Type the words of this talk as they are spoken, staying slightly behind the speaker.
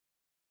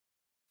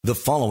The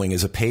following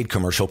is a paid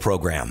commercial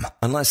program.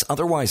 Unless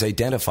otherwise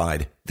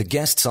identified, the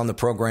guests on the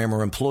program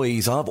are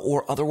employees of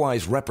or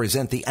otherwise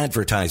represent the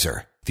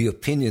advertiser. The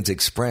opinions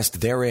expressed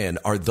therein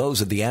are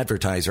those of the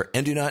advertiser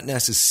and do not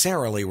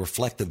necessarily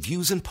reflect the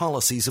views and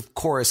policies of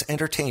Chorus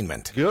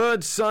Entertainment.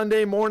 Good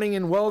Sunday morning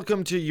and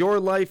welcome to Your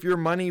Life, Your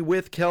Money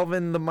with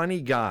Kelvin, the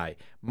Money Guy.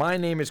 My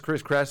name is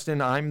Chris Creston.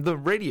 I'm the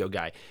radio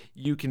guy.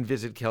 You can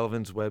visit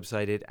Kelvin's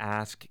website at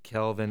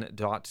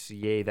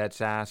askkelvin.ca. That's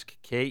ask,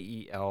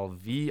 Kelvin.ca.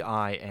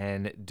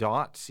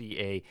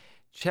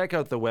 Check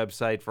out the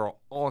website for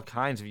all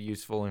kinds of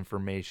useful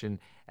information,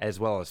 as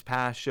well as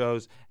past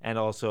shows, and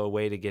also a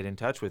way to get in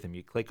touch with him.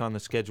 You click on the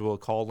schedule a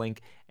call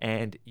link,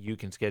 and you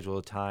can schedule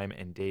a time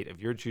and date of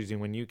your choosing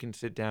when you can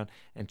sit down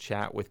and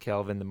chat with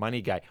Kelvin, the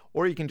Money Guy.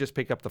 Or you can just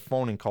pick up the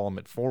phone and call him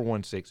at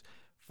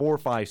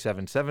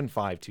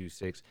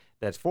 416-457-7526.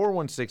 That's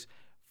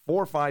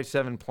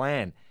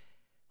 416-457-PLAN.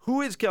 Who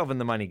is Kelvin,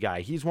 the Money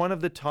Guy? He's one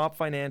of the top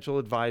financial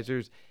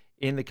advisors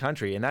in the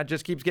country, and that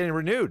just keeps getting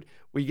renewed.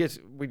 We just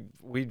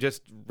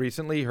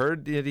recently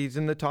heard that he's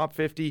in the top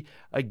 50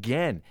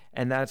 again,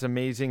 and that's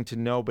amazing to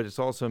know, but it's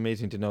also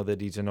amazing to know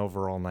that he's an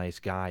overall nice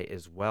guy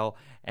as well,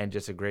 and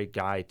just a great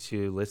guy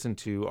to listen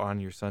to on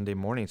your Sunday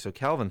morning. So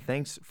Kelvin,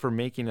 thanks for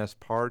making us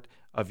part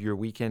of your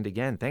weekend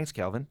again. Thanks,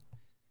 Kelvin.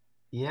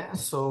 Yeah,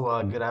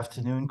 so good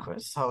afternoon,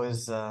 Chris.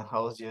 How's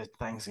your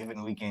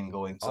Thanksgiving weekend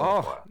going so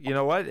far? You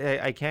know what?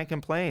 I can't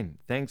complain.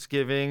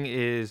 Thanksgiving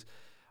is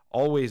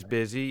always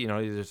busy. You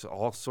know, there's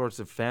all sorts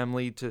of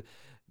family to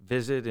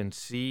visit and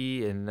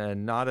see, and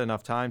not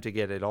enough time to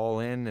get it all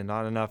in, and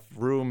not enough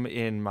room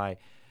in my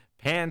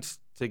pants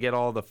to get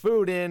all the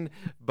food in.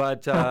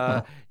 But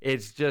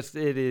it's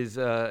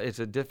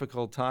a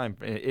difficult time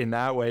in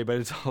that way, but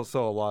it's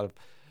also a lot of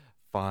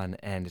fun.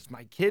 And it's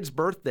my kid's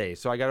birthday,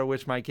 so I got to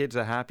wish my kids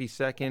a happy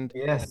second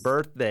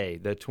birthday.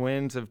 The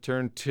twins have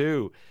turned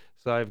 2,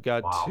 so I've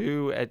got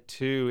 2 at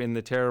 2 in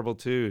the terrible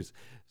twos.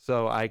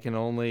 So I can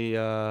only,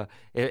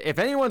 if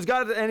anyone's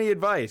got any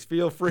advice,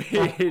 feel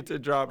free to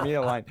drop me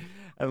a line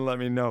and let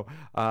me know.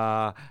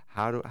 How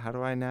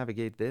do I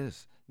navigate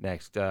this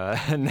next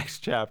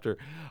chapter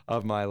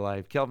of my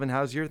life? Kelvin,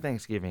 how's your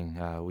Thanksgiving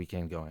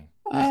weekend going?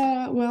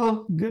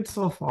 Well, good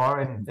so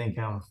far. I think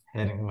I'm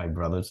heading to my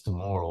brother's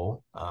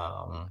tomorrow.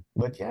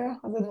 But yeah,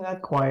 other than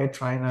that, quiet,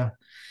 trying to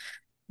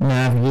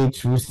navigate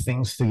through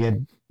things to get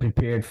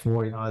prepared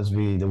for, as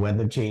the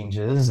weather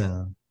changes,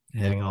 and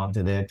heading on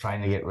to there,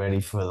 trying to get ready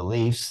for the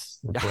Leafs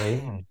to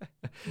play.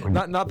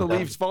 not the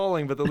Leafs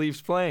falling, but the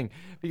Leafs playing.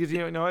 Because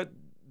you know what?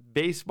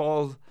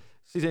 Baseball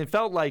season, it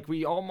felt like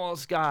we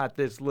almost got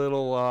this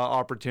little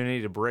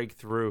opportunity to break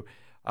through.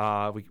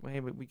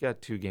 We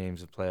got 2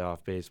 games of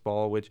playoff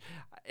baseball, which,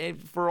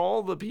 for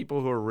all the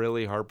people who are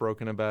really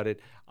heartbroken about it,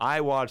 I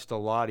watched a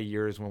lot of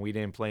years when we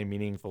didn't play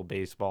meaningful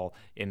baseball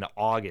in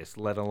August,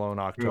 let alone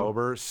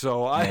October.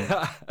 So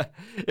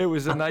it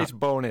was a nice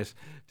bonus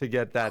to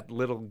get that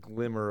little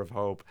glimmer of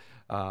hope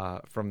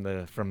from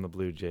the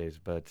Blue Jays,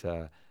 but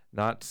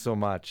not so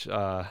much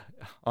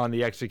on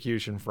the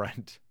execution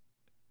front.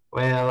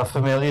 Well, a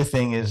familiar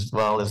thing is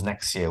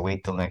next year.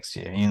 Wait till next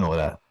year. You know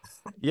that.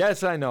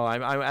 Yes, I know.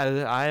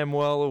 I am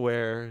well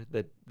aware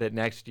that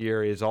next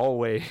year is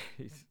always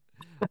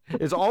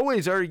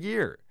our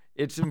year.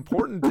 It's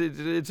important.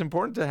 It's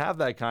important to have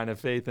that kind of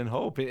faith and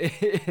hope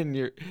in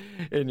your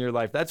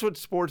life. That's what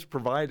sports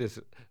provides us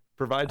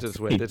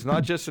with. It's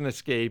not just an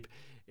escape.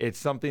 It's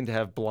something to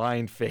have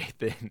blind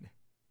faith in.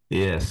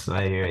 Yes,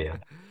 I hear you.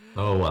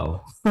 Oh,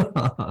 well.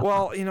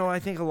 Well, I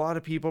think a lot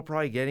of people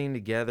probably getting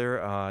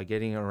together,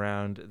 getting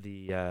around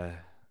the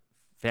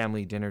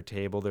family dinner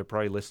table. They're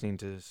probably listening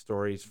to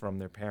stories from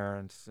their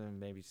parents, and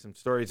maybe some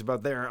stories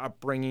about their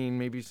upbringing,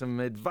 maybe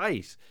some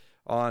advice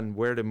on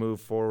where to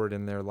move forward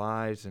in their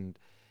lives. And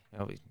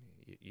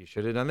you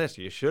should have done this.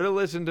 You should have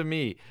listened to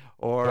me.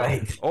 Or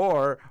right.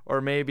 or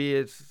maybe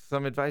it's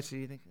some advice that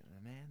you think,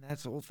 man,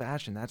 that's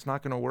old-fashioned. That's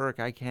not going to work.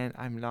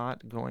 I'm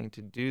not going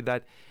to do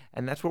that.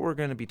 And that's what we're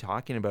going to be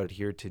talking about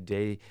here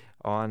today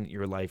on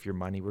Your Life, Your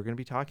Money. We're going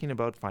to be talking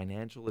about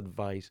financial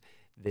advice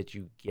that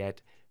you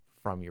get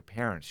from your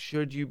parents.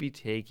 Should you be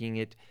taking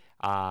it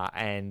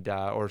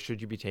or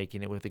should you be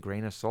taking it with a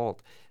grain of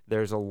salt?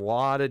 There's a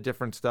lot of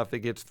different stuff that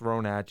gets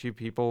thrown at you.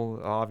 People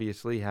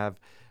obviously have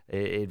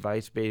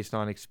advice based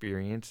on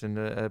experience and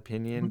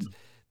opinions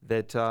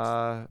that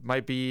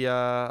might be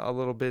a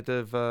little bit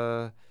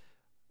of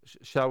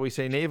shall we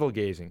say,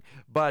 navel-gazing.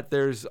 But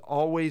there's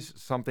always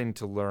something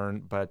to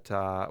learn, but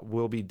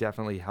we'll be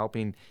definitely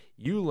helping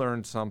you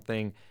learn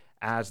something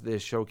as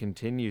this show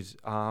continues.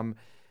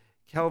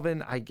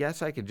 Kelvin, I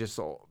guess I could just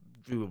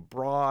do a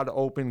broad,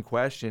 open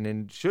question.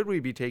 And should we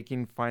be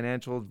taking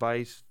financial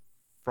advice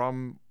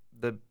from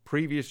the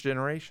previous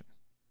generation?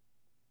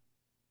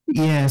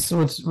 Yeah, so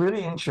it's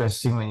really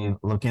interesting when you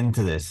look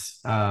into this,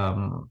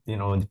 depending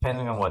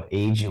on what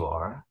age you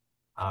are.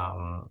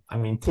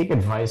 Take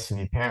advice from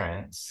your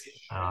parents.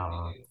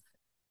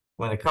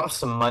 When it comes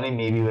to money,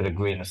 maybe with a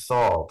grain of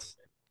salt.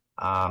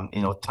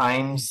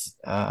 Times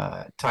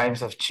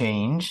have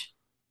changed.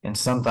 And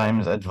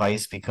sometimes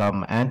advice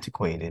become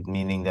antiquated,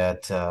 meaning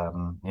that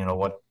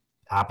what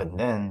happened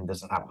then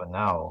doesn't happen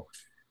now.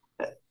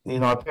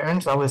 Our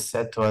parents always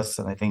said to us,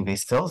 and I think they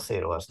still say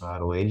to us now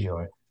at our age,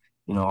 or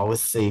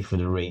always save for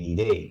the rainy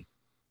day.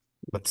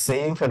 But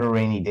saving for the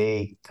rainy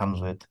day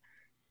comes with,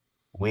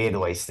 where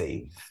do I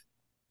save,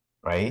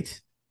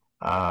 right?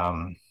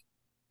 Um,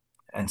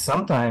 and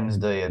sometimes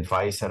the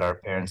advice that our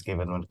parents give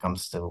us when it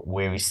comes to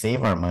where we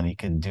save our money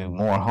could do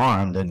more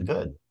harm than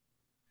good.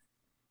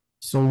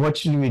 So what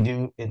should we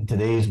do in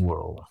today's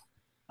world?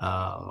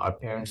 Our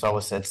parents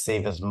always said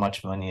save as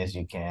much money as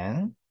you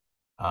can,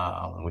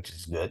 which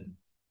is good,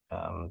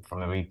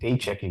 from every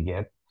paycheck you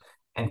get,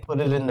 and put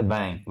it in the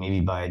bank.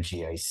 Maybe buy a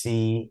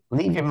GIC,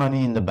 leave your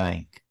money in the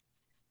bank.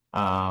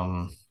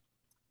 Um,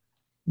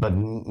 but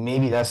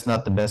maybe that's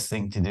not the best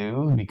thing to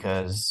do,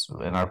 because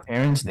in our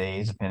parents'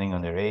 days, depending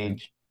on their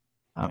age,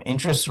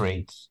 interest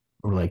rates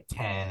were like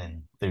 10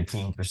 and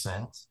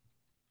 13%.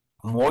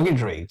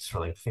 Mortgage rates were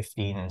like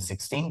 15 and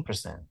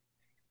 16%.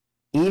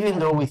 Even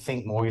though we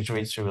think mortgage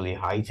rates are really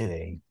high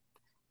today,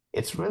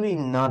 it's really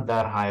not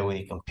that high when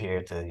you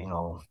compare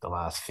to, the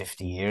last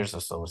 50 years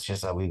or so. It's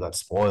just that we got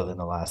spoiled in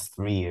the last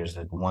 3 years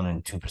at 1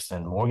 and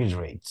 2% mortgage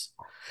rates.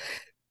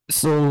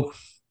 So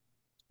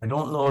I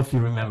don't know if you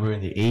remember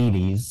in the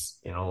 80s,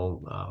 they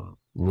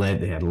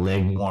had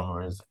leg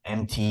warmers,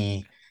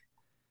 MT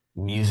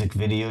music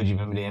video. Do you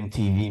remember the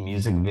MTV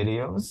music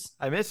videos?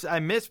 I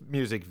miss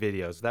music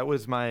videos. That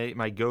was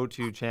my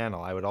go-to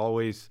channel. I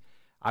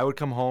would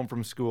come home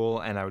from school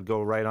and I would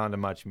go right on to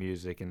Much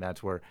Music, and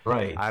that's where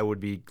Right. I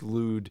would be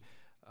glued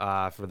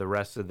for the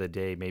rest of the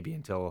day, maybe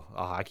until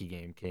a hockey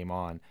game came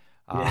on,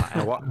 Yeah.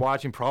 and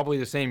watching probably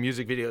the same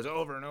music videos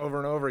over and over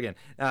and over again.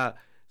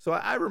 So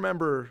I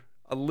remember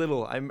a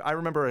little. I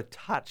remember a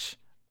touch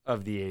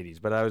of the '80s,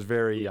 but I was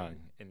very young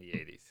in the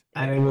 '80s.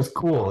 And it was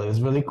cool. It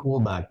was really cool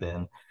back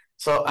then.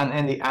 So,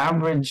 and the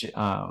average,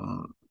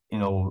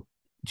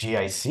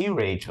 GIC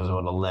rate was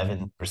about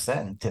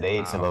 11%. Today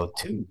it's Wow. about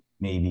 2,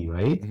 maybe,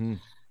 right? Mm-hmm.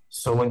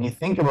 So when you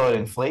think about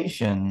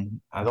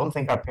inflation, I don't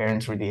think our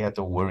parents really had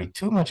to worry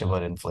too much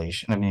about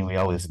inflation. I mean, we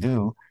always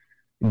do,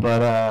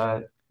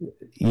 but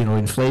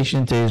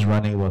inflation today is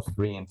running about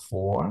 3 and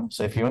 4.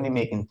 So if you're only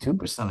making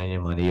 2% of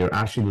your money, you're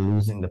actually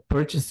losing the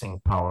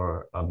purchasing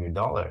power of your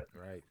dollar.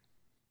 Right.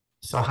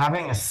 So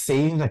having a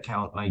savings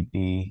account might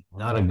be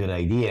not a good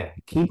idea.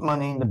 Keep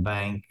money in the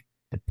bank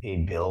to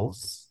pay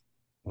bills,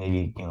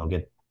 maybe,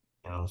 get,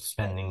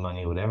 spending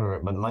money,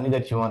 whatever, but money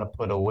that you want to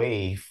put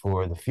away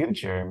for the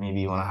future, maybe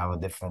you want to have a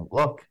different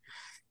look.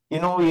 You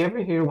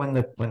ever hear when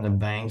the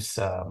banks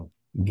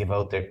give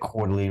out their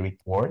quarterly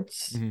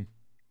reports, Mm-hmm.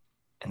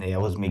 and they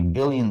always make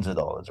billions of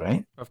dollars,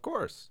 right? Of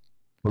course.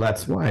 Well,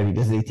 that's why,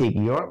 because they take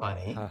your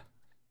money Huh.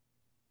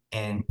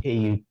 and pay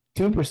you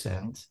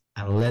 2%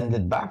 and lend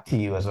it back to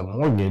you as a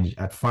mortgage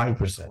at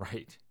 5%.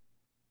 Right.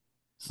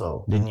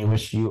 So didn't you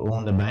wish you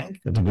owned the bank?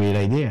 That's a great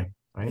idea,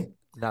 right?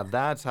 Now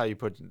that's how you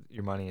put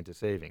your money into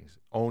savings.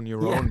 Own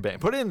your Yeah. own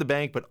bank. Put it in the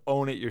bank, but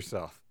own it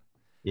yourself.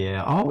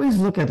 Yeah, always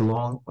look into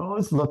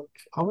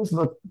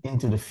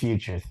the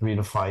future, 3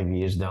 to 5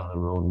 years down the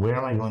road. Where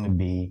am I going to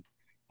be?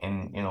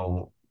 And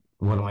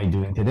what am I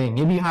doing today?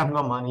 Maybe you have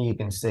no money you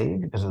can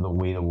save because of the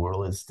way the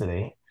world is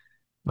today.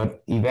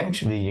 But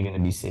eventually you're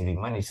going to be saving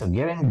money. So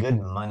get in good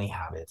money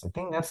habits. I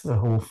think that's the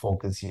whole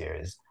focus here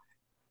is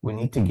we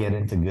need to get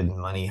into good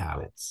money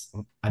habits.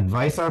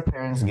 Advice our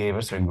parents gave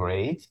us are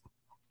great,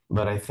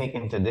 but I think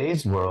in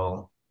today's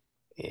world,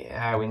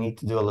 yeah, we need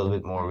to do a little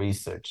bit more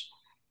research.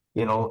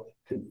 You know,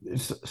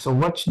 so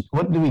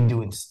what do we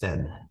do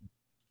instead?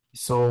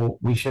 So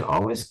we should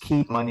always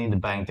keep money in the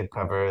bank to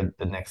cover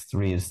the next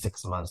 3 to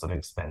 6 months of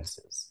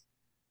expenses,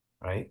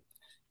 right?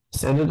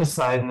 Set it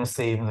aside in a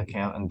savings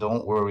account and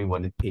don't worry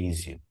what it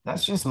pays you.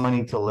 That's just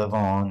money to live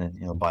on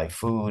and buy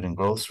food and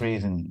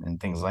groceries and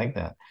things like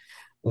that.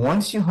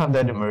 Once you have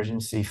that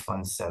emergency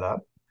fund set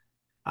up,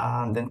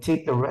 then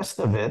take the rest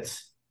of it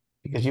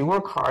because you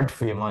work hard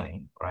for your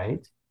money,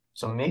 right?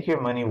 So make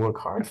your money work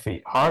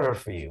harder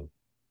for you.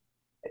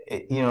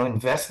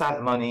 Invest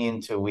that money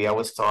into, we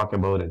always talk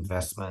about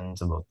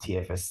investments, about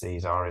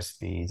TFSAs,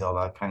 RSPs, all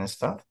that kind of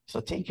stuff. So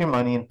take your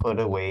money and put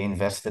it away,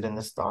 invest it in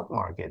the stock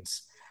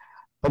markets.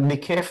 But be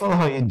careful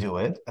how you do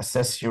it.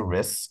 Assess your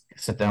risk.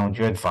 Sit down with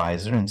your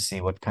advisor and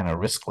see what kind of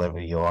risk level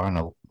you are on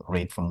a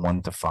rate from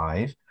 1 to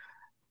 5.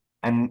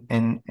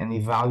 And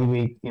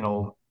evaluate,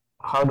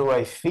 how do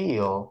I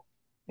feel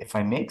if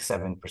I make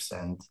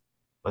 7%?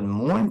 But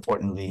more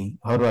importantly,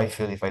 how do I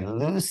feel if I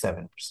lose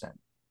 7%?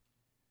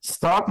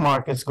 Stock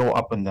markets go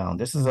up and down.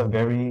 This is a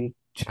very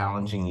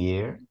challenging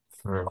year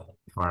for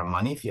our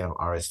money if you have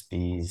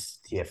RSPs,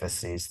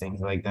 TFSAs,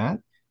 things like that,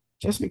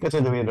 just because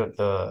of the way that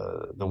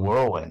the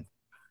world went.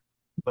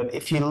 But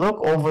if you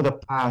look over the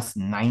past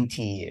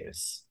 90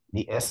 years,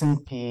 the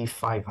S&P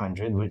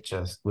 500, which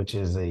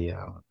is a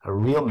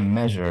real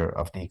measure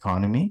of the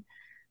economy,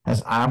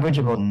 has averaged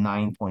about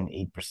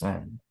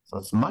 9.8%. So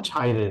it's much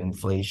higher than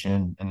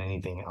inflation and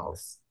anything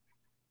else.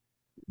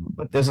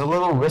 But there's a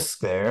little risk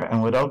there,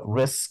 and without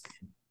risk,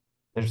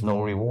 there's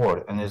no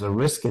reward, and there's a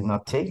risk in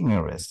not taking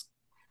a risk.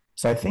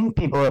 So I think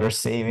people that are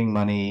saving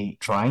money,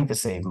 trying to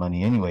save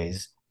money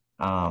anyways,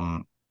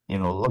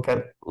 look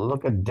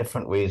at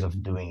different ways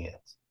of doing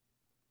it.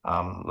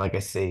 Like I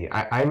say,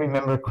 I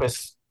remember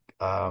Chris,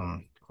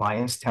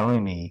 clients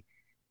telling me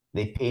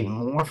they paid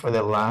more for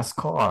their last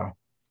car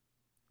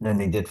than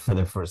they did for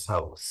their first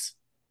house.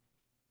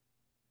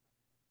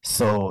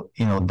 So,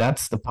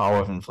 that's the power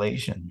of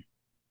inflation.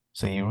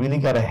 So you really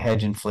got to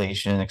hedge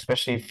inflation,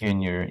 especially if you're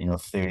in your,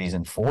 30s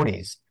and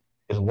 40s,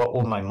 because what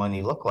will my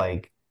money look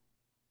like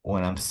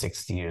when I'm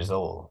 60 years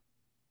old?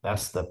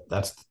 That's the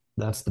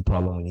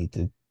problem we need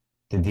to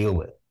deal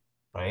with,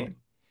 right?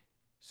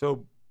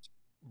 So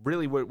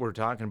really what we're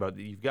talking about,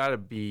 you've got to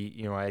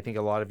be, I think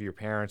a lot of your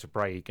parents are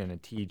probably going to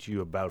teach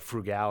you about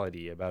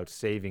frugality, about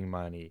saving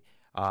money,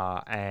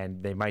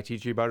 and they might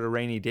teach you about a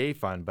rainy day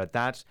fund, but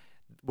that's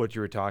what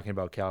you were talking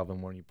about,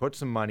 Kelvin, when you put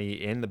some money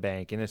in the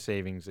bank, in a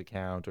savings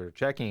account or a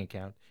checking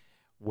account,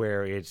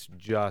 where it's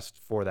just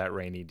for that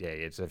rainy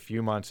day. It's a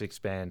few months'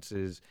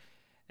 expenses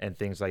and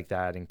things like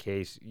that in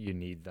case you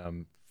need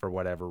them for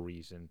whatever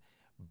reason.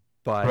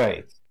 But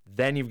Right.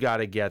 then you've got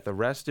to get the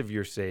rest of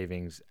your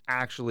savings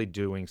actually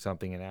doing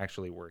something and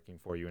actually working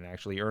for you and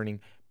actually earning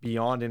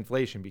beyond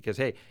inflation. Because,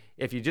 hey,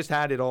 if you just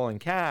had it all in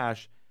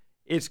cash,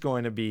 it's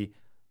going to be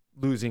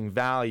losing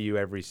value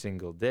every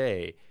single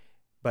day.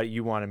 But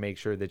you want to make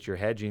sure that you're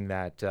hedging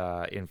that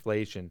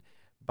inflation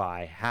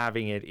by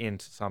having it in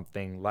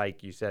something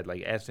like you said,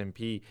 like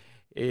S&P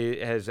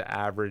has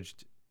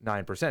averaged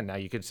 9%. Now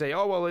you could say,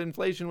 oh, well,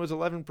 inflation was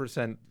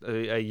 11%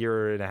 a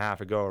year and a half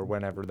ago or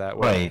whenever that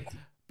was. Right.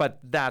 But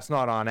that's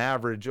not on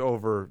average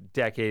over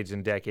decades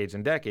and decades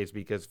and decades,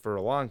 because for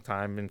a long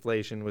time,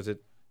 inflation was at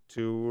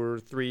 2 or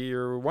 3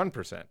 or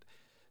 1%.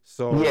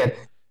 So Yeah.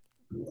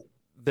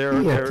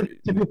 they're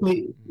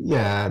Typically,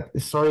 yeah,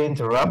 sorry to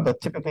interrupt, but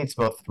typically it's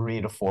about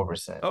 3 to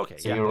 4%. okay.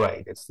 So Yeah. you're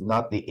right. It's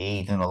not the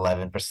 8 and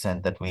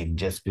 11% that we've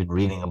just been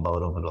reading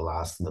about over the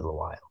last little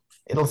while.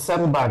 It'll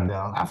settle back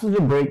down. After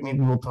the break, maybe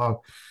we'll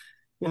talk,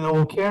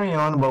 we'll carry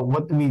on about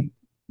what do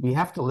we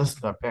have to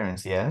listen to our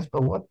parents, yes,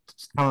 but what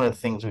kind of the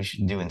things we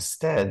should do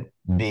instead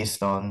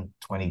based on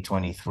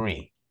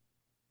 2023.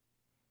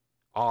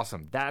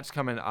 Awesome. That's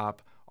coming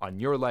up on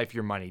Your Life,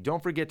 Your Money.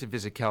 Don't forget to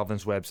visit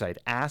Kelvin's website,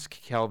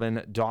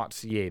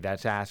 askkelvin.ca.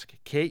 That's ask,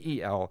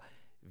 KELVIN.ca.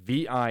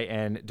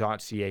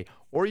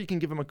 Or you can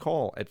give him a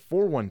call at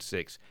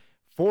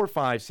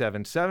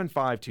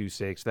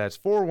 416-457-7526. That's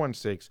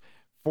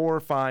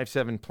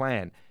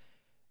 416-457-PLAN.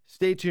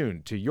 Stay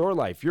tuned to Your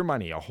Life, Your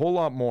Money, a whole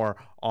lot more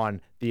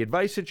on the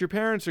advice that your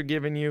parents are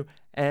giving you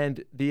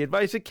and the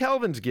advice that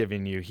Kelvin's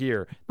giving you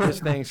here this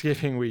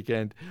Thanksgiving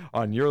weekend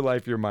on Your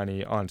Life, Your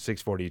Money on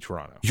 640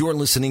 Toronto. You're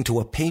listening to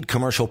a paid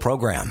commercial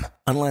program.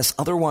 Unless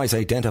otherwise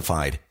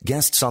identified,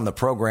 guests on the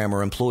program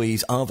are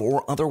employees of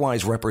or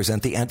otherwise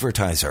represent the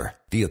advertiser.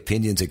 The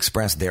opinions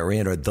expressed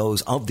therein are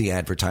those of the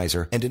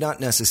advertiser and do not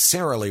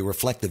necessarily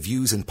reflect the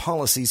views and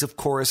policies of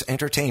Chorus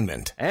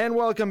Entertainment. And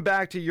welcome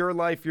back to Your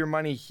Life, Your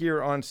Money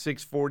here on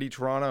 640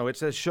 Toronto.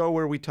 It's a show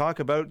where we talk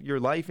about your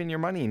life and your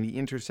money and the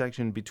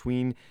intersection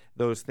between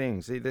those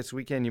things. This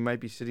weekend you might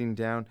be sitting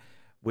down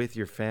with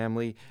your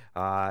family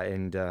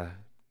and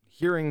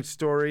hearing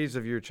stories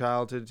of your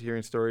childhood,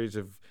 hearing stories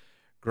of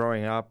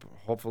growing up,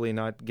 hopefully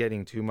not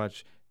getting too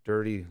much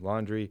dirty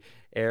laundry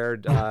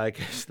aired,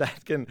 because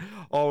that can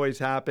always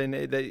happen.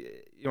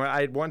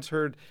 I had once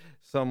heard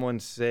someone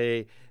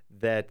say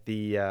that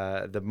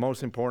the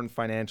most important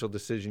financial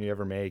decision you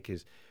ever make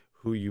is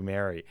who you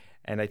marry.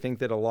 And I think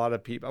that a lot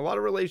of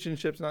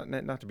relationships,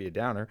 not to be a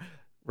downer,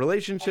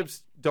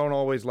 relationships don't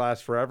always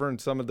last forever,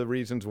 and some of the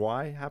reasons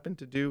why happen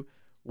to do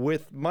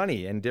with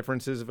money and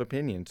differences of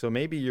opinion. So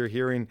maybe you're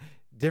hearing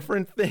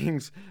different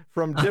things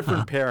from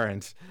different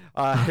parents.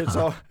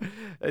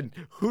 And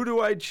who do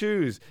I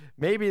choose?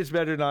 Maybe it's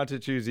better not to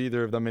choose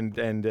either of them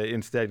and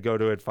instead go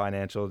to a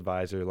financial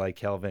advisor like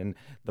Kelvin,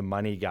 the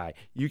money guy.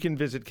 You can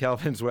visit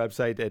Kelvin's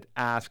website at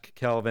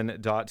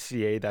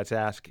askkelvin.ca. That's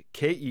ask,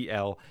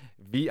 KELVIN.ca.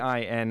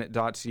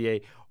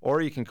 Or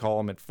you can call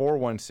him at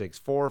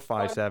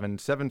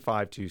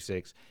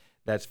 416-457-7526.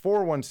 That's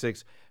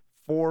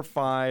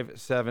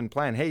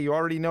 416-457-PLAN. Hey, you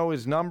already know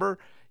his number.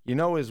 You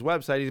know his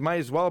website. He might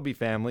as well be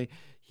family.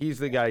 He's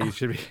the guy you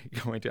should be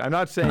going to. I'm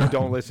not saying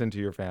don't listen to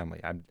your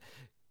family.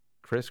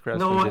 Chris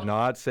Cressman did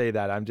not say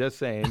that. I'm just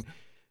saying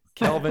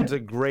Kelvin's a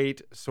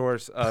great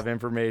source of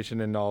information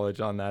and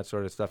knowledge on that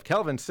sort of stuff.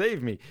 Kelvin,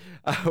 save me.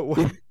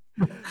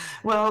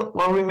 Well,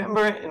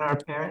 remember in our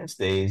parents'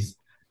 days,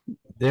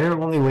 their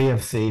only way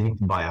of saving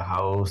to buy a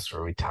house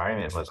or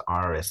retirement was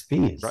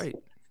RSPs. Right.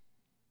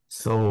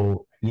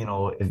 So,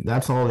 if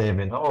that's all they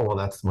ever know, well,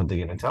 that's what they're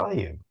going to tell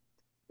you.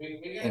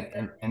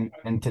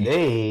 And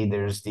today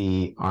there's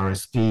the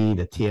RSP,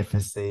 the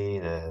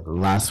TFSA, the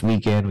last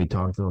weekend we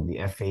talked about the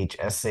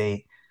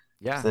FHSA.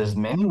 Yeah. So there's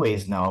many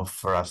ways now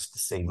for us to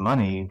save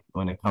money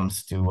when it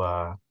comes to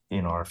our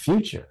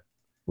future,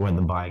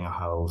 whether buying a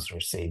house or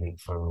saving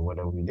for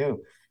whatever we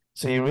do.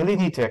 So you really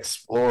need to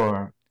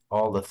explore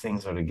all the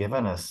things that are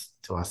given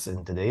to us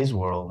in today's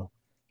world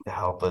to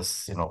help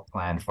us,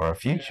 plan for our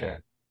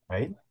future,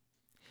 right?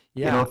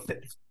 You Yeah. know,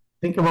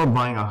 think about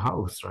buying a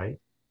house, right?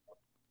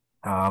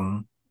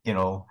 Um, you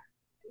know,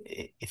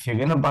 if you're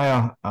gonna buy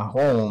a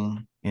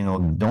home,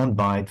 don't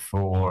buy it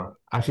for,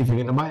 actually, if you're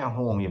gonna buy a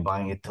home, you're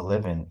buying it to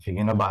live in. If you're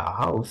gonna buy a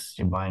house,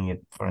 you're buying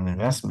it for an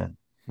investment.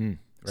 Hmm.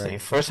 So Right. you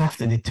first have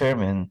to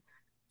determine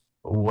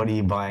what are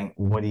you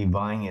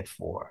buying it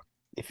for?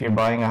 If you're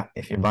buying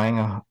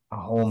a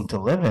home to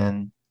live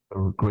in,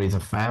 or raise a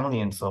family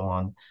and so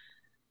on,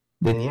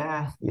 then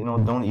yeah,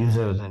 don't use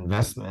it as an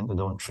investment or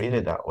don't treat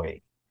it that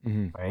way,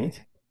 Hmm. right?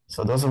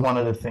 So those are one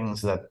of the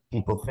things that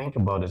people think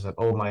about is that,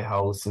 oh, my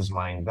house is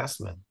my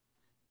investment.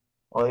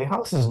 Well, your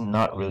house is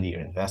not really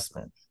your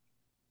investment,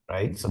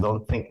 right? So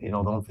don't think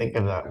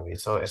of it that way.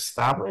 So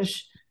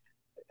establish,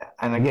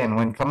 and again,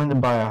 when coming to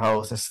buy a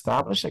house,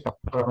 establish like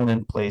a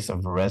permanent place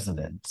of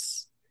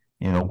residence,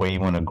 where you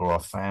want to grow a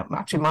family,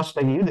 actually much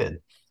like you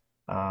did.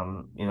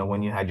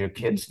 When you had your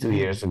kids two Hmm.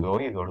 years ago,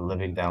 you go to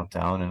living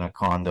downtown in a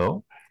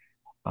condo.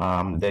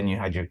 Then you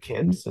had your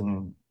kids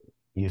and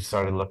you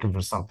started looking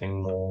for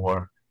something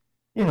more,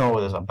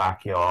 where there's a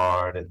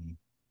backyard and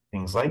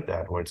things like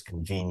that, where it's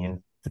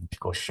convenient to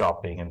go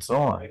shopping and so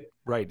on.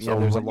 Right. Yeah. So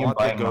There's a when you're lot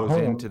that buying a goes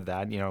home, into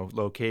that,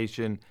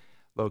 location,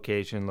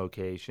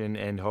 location,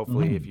 and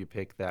hopefully if mhm. you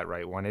pick that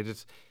right one,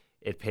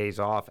 it pays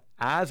off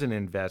as an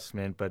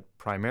investment, but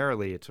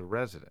primarily it's a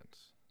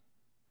residence.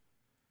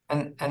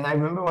 And I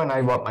remember when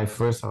I bought my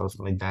first house,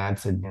 my dad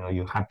said,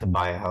 you had to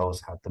buy a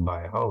house, had to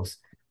buy a house.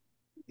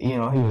 He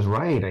was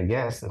right, I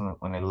guess, and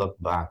when I look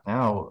back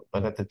now,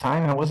 but at the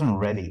time I wasn't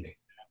ready.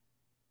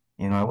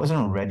 I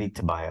wasn't ready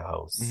to buy a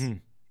house. Hmm.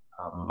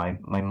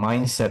 My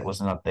mindset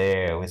was not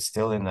there. I was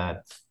still in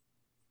that,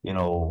 you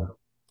know,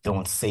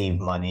 don't save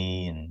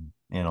money and,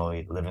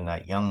 living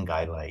that young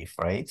guy life,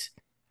 right?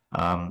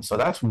 So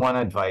that's one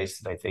advice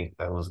that I think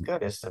that was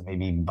good is to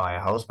maybe buy a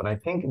house. But I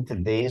think in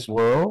today's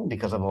world,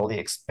 because of all the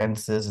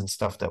expenses and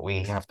stuff that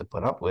we have to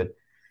put up with,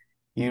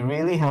 you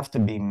really have to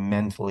be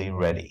mentally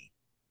ready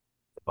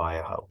to buy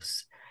a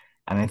house.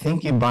 And I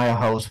think you buy a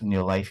house when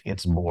your life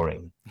gets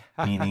boring,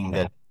 meaning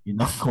that you're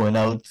not going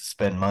out to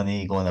spend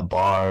money, going to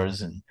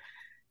bars and,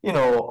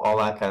 all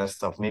that kind of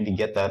stuff. Maybe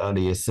get that out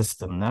of your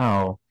system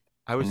now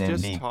I and was then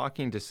just be,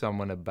 talking to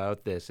someone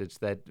about this. It's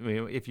that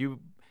if you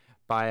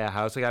buy a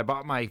house, like I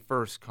bought my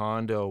first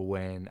condo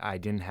when I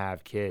didn't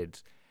have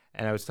kids,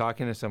 and I was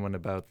talking to someone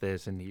about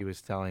this, and he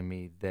was telling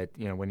me that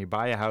when you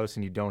buy a house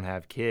and you don't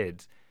have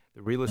kids,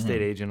 the real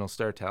estate Mhm. agent will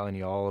start telling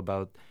you all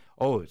about.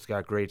 Oh, it's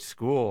got great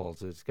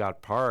schools. It's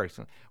got parks.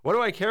 What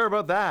do I care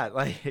about that?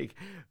 Like,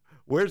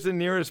 where's the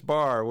nearest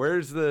bar?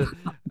 Where's the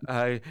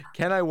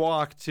can I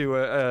walk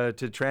to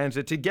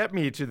transit to get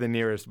me to the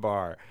nearest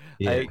bar?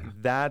 Yeah.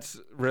 That's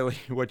really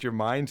what your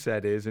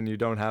mindset is, and you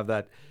don't have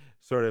that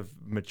sort of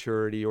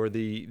maturity or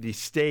the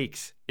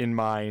stakes in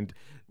mind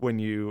when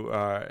you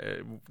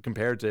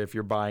compared to if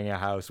you're buying a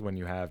house when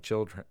you have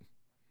children.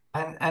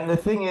 And the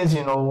thing is,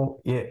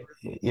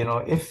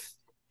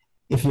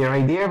 if your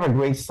idea of a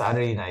great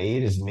Saturday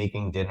night is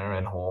making dinner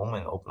at home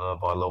and opening a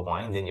bottle of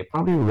wine, then you're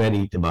probably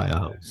ready to buy a Mhm.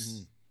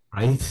 house,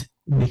 right?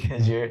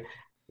 Because you're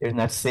in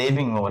that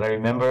saving mode. I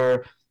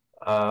remember,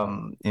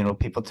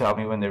 people tell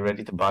me when they're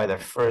ready to buy their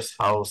first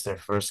house, their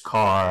first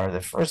car,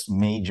 their first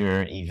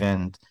major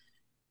event,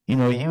 you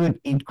would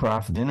eat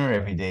craft dinner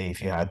every day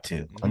if you had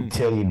to Mhm.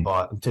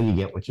 until you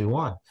get what you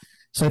want.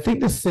 So I think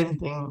the same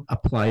thing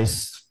applies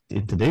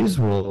in today's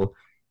world,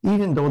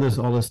 even though there's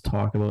all this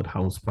talk about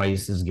house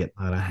prices getting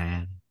out of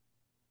hand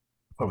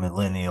for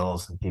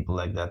millennials and people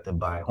like that to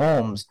buy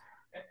homes.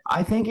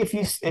 I think if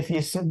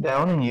you sit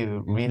down and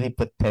you really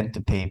put pen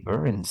to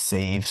paper and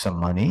save some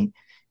money,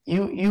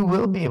 you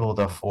will be able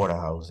to afford a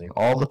housing.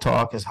 All the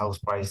talk is house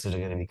prices are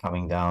going to be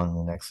coming down in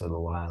the next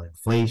little while.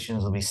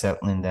 Inflations will be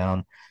settling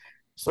down.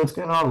 So it's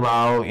going to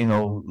allow,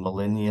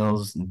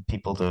 millennials and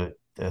people to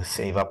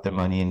save up their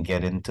money and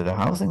get into the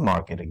housing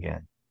market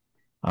again.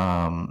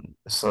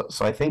 So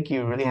I think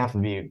you really have to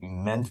be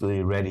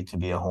mentally ready to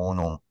be a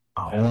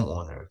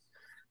homeowner.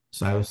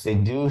 So I would say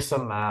do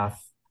some math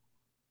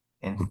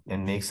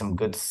and make some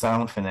good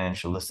sound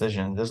financial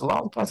decisions. There's a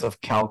lot of types of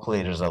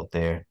calculators out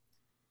there.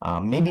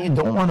 Maybe you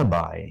don't want to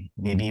buy.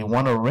 Maybe you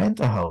want to rent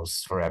a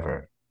house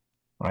forever,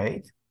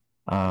 right?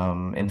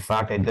 In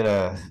fact, I did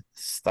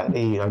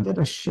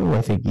a show,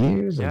 I think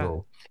years Yeah,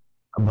 ago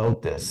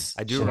about this.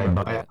 I do Should I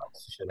remember buy a that.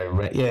 house? Should I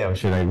rent? Yeah, or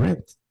should I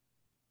rent?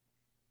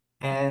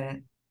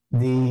 And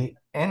the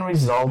end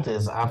result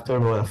is after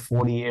about a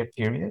 40-year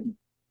period,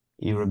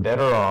 you were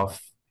better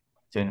off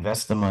to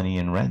invest the money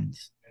in rent.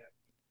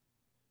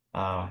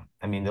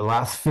 I mean, the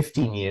last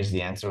 15 years,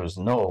 the answer was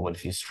no, but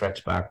if you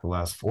stretch back the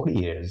last 40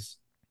 years,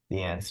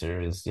 the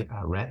answer is yeah,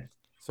 rent.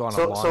 So on a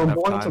So, long so enough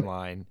going to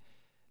timeline,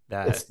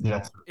 that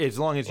that's as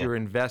long as yeah, you're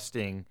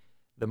investing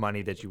the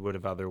money that you would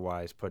have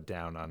otherwise put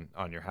down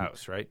on your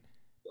house, right?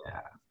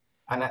 yeah.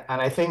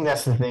 And I think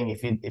that's the thing.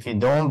 If you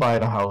don't buy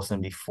the house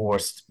and be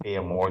forced to pay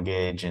a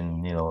mortgage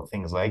and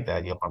things like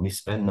that, you'll probably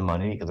spend the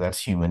money because that's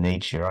human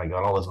nature. I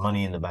got all this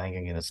money in the bank,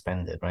 I'm gonna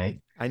spend it,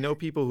 right? I know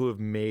people who have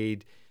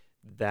made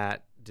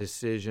that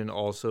decision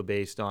also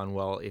based on,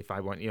 well, if I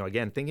want,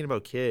 again, thinking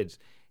about kids,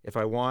 if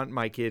I want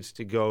my kids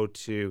to go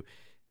to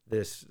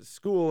this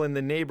school in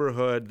the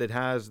neighborhood that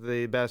has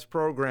the best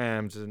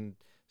programs and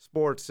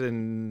sports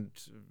and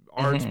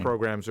arts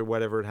programs or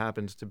whatever it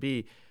happens to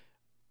be,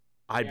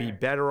 I'd be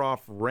better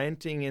off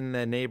renting in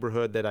the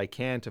neighborhood that I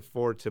can't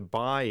afford to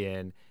buy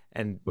in,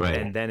 and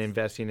then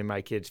investing in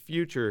my kid's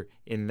future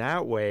in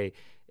that way,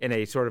 in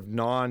a sort of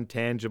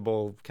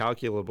non-tangible,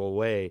 calculable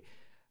way,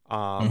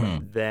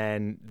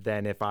 than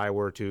if I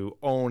were to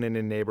own in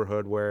a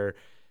neighborhood where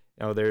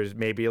there's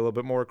maybe a little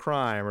bit more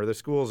crime, or the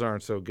schools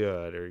aren't so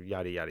good, or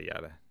yada yada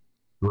yada.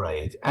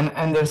 Right.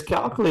 And there's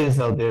calculators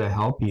out there to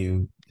help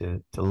you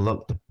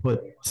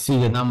see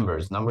the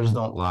numbers. Numbers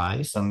don't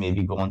lie. So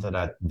maybe go into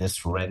that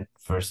this rent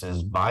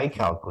versus buy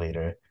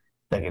calculator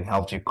that can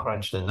help you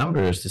crunch the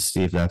numbers to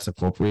see if that's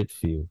appropriate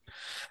for you.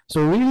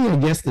 So really, I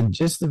guess the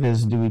gist of it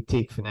is, do we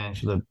take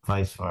financial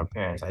advice from our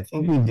parents? I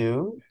think we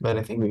do, but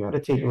I think we got to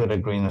take it with a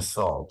grain of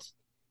salt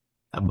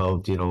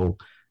about,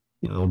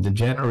 the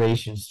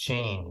generations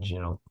change,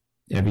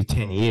 every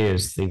 10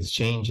 years, things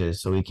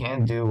changes. So we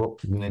can't do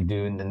what we're going to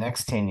do in the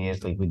next 10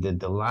 years like we did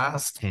the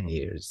last 10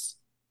 years.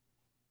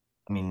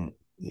 I mean,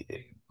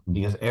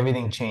 because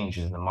everything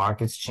changes. The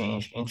markets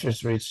change,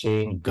 interest rates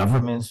change,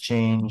 governments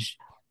change,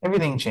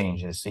 everything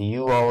changes. So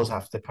you always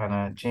have to kind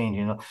of change,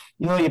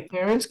 your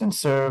parents can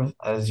serve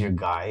as your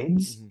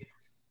guides,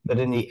 but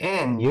in the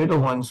end, you're the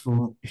ones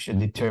who should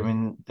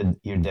determine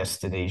your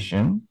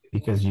destination,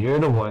 because you're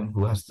the one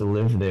who has to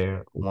live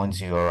there once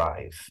you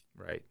arrive.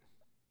 Right.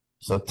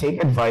 So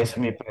take advice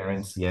from your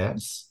parents,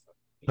 yes.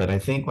 But I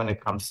think when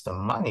it comes to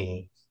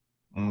money,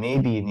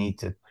 maybe you need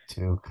to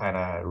kind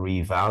of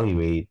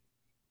reevaluate,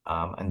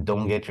 and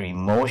don't get your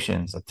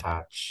emotions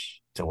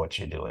attached to what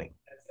you're doing,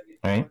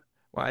 right?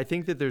 Well, I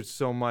think that there's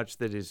so much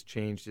that has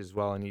changed as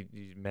well. And you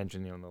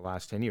mentioned, in the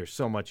last 10 years,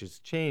 so much has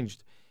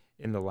changed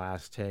in the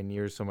last 10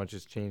 years, so much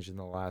has changed in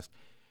the last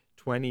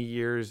 20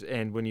 years.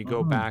 And when you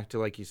go back to,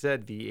 like you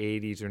said, the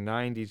 80s or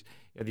 90s,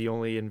 the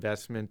only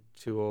investment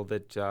tool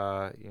that,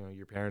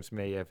 your parents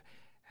may have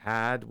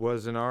had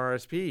was an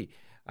RRSP.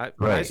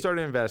 When I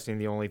started investing,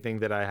 the only thing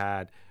that I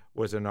had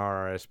was an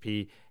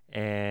RRSP,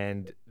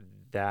 and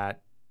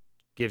that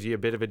gives you a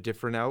bit of a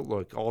different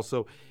outlook.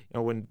 Also,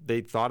 when they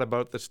thought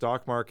about the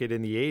stock market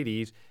in the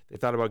 80s, they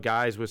thought about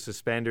guys with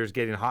suspenders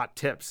getting hot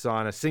tips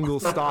on a single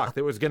stock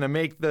that was going to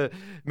make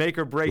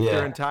or break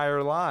their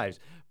entire lives.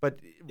 But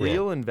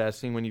real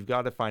investing, when you've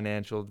got a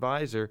financial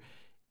advisor,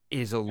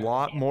 is a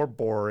lot more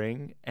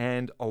boring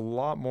and a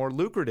lot more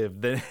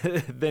lucrative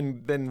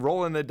than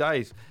rolling the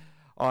dice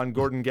on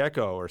Gordon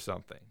Gekko or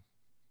something.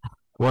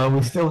 Well,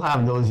 we still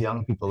have those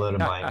young people that are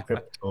buying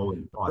crypto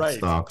and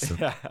stocks. So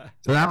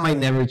that might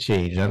never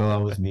change. That'll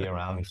always be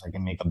around, because I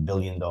can make $1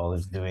 billion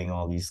doing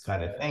all these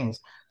kind of things.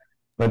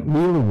 But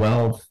real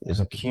wealth is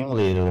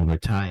accumulated over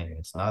time.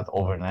 It's not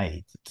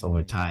overnight. It's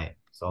over time.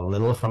 So a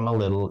little from a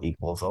little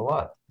equals a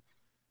lot.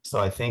 So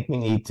I think we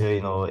need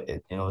to,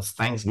 it's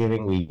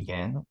Thanksgiving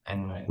weekend,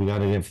 and we got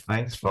to give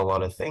thanks for a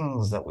lot of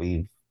things that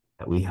we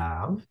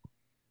have,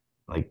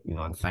 like,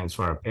 and thanks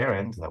for our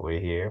parents that we're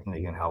here and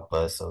they can help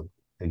us to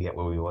get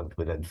where we want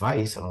with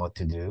advice on what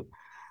to do.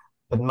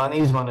 But money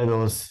is one of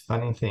those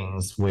funny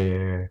things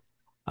where,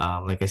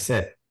 like I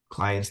said,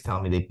 clients tell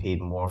me they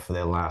paid more for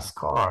their last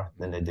car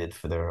than they did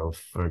for their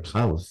first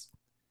house.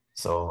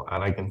 So,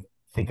 and I can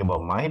think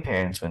about my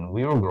parents when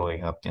we were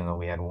growing up.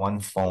 We had one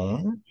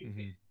phone.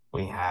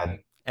 We had,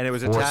 and it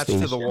was attached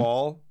to the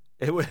wall.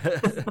 It was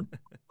it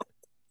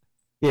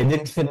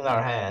didn't fit in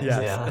our hands.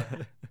 Yes. Yeah.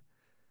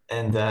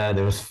 And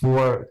there was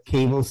 4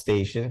 cable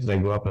stations. I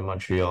grew up in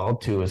Montreal.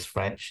 2 was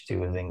French, 2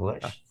 was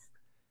English.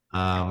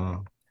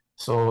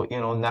 So,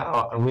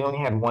 now we only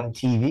had 1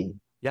 TV.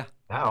 Yeah.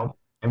 Now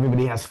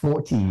everybody has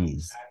 4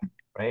 TVs,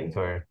 right?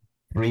 Or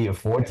 3 or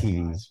 4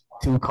 TVs,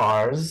 2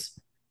 cars.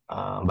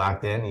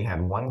 Back then you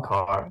had 1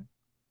 car.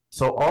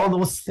 So all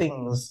those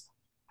things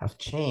have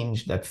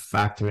changed that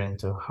factor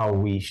into how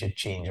we should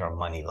change our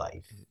money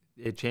life.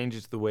 It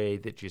changes the way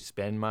that you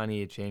spend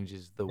money. It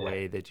changes the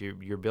way that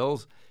your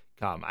bills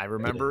come. I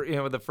remember,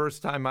 the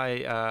first time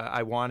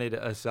I wanted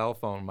a cell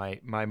phone,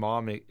 my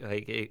mom,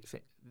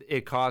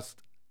 it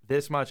cost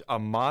this much a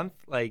month.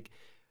 Like,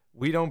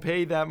 we don't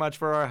pay that much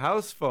for our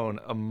house phone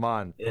a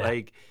month.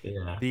 The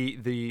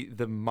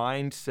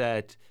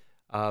mindset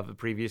of the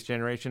previous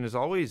generation is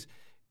always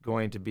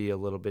going to be a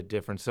little bit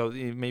different. So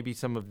maybe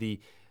some of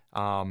the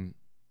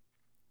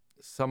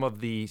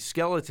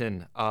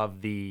skeleton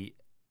of the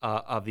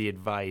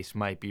advice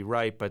might be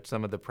right, but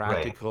some of the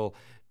practical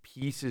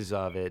pieces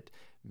of it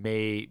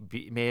may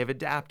have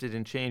adapted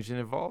and changed and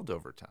evolved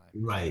over time.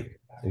 Right.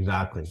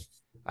 Exactly.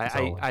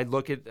 I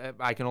look at,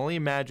 I can only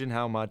imagine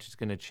how much it's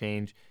going to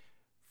change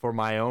for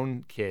my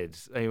own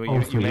kids.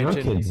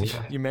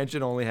 You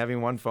mentioned only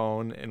having 1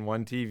 phone and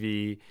 1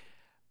 TV.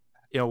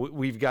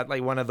 We've got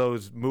like one of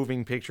those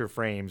moving picture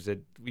frames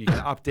that you can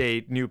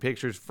update new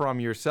pictures from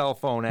your cell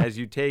phone as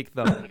you take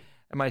them.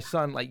 And my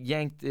son like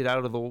yanked it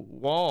out of the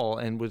wall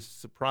and was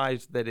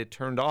surprised that it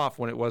turned off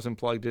when it wasn't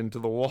plugged into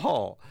the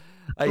wall.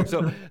 Like,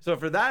 so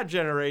for that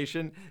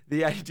generation,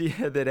 the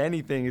idea that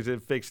anything is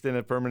fixed in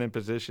a permanent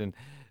position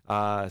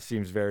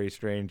seems very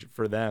strange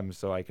for them.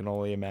 So I can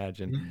only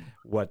imagine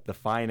what the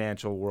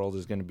financial world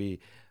is going to be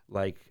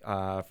like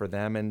for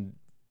them. And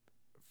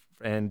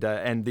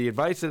the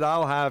advice that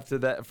I'll have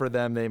for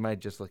them, they might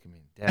just look at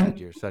me, Dad,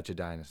 you're such a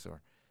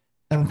dinosaur.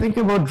 And think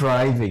about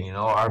driving.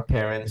 Our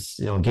parents,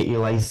 get your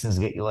license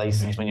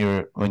when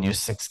you're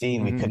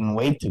 16. We couldn't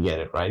wait to get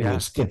it, right? Yeah.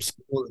 We'd skip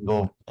school and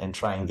go and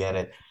try and get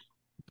it.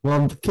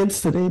 Well, the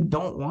kids today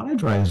don't want a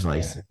driver's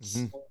license.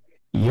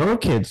 Your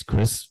kids,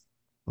 Chris,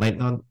 might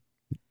not.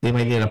 They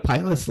might get a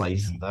pilot's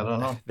license. I don't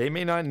know. They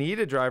may not need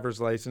a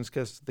driver's license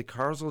because the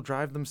cars will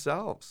drive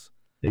themselves.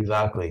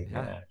 Exactly.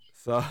 Yeah.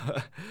 So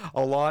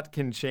a lot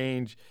can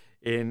change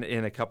in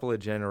a couple of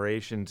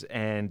generations,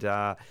 and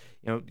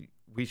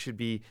we should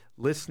be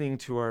listening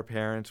to our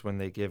parents when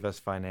they give us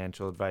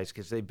financial advice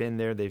because they've been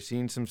there, they've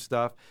seen some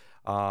stuff.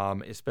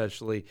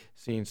 Especially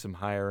seeing some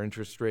higher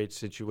interest rate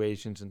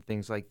situations and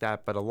things like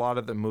that. But a lot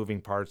of the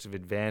moving parts have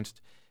advanced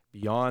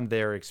beyond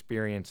their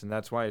experience, and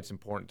that's why it's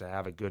important to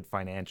have a good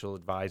financial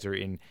advisor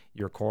in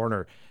your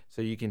corner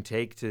so you can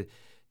take to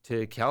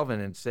Kelvin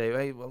and say,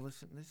 hey, well,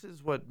 listen, this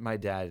is what my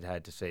dad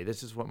had to say.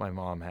 This is what my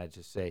mom had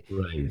to say.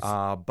 Right.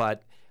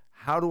 But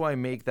how do I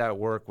make that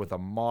work with a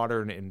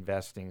modern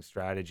investing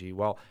strategy?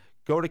 Well,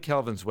 go to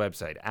Kelvin's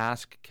website,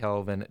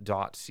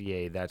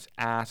 askkelvin.ca. That's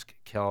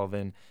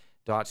askkelvin.ca.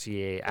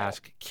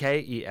 Ask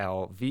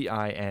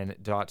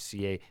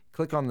KELVIN.ca.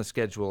 Click on the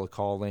schedule a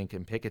call link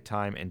and pick a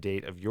time and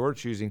date of your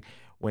choosing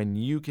when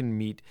you can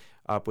meet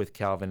up with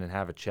Kelvin and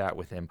have a chat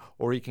with him.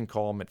 Or you can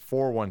call him at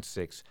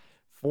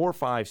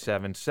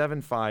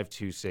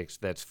 416-457-7526.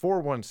 That's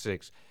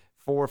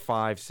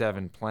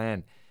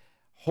 416-457-PLAN.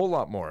 Whole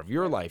lot more of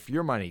your life,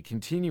 your money,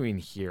 continuing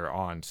here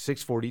on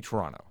 640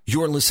 Toronto.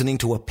 You're listening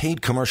to a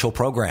paid commercial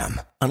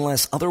program.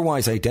 Unless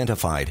otherwise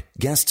identified,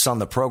 guests on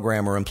the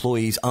program are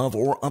employees of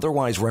or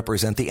otherwise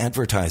represent the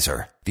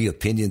advertiser. The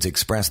opinions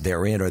expressed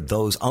therein are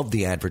those of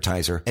the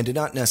advertiser and do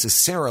not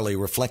necessarily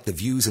reflect the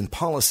views and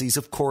policies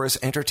of Chorus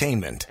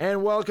Entertainment.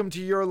 And welcome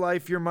to Your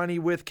Life, Your Money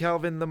with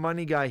Kelvin, the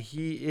Money Guy.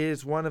 He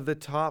is one of the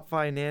top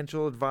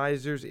financial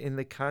advisors in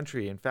the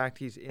country. In fact,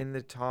 he's in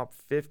the top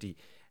 50.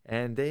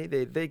 And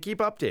they keep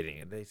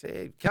updating it. They say,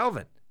 hey,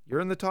 Kelvin, you're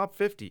in the top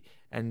 50.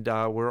 And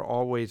we're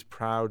always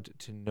proud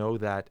to know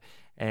that.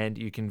 And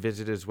you can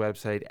visit his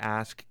website,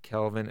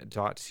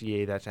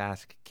 askkelvin.ca. That's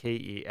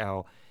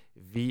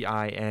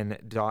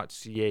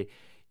askkelvin.ca.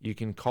 You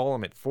can call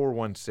him at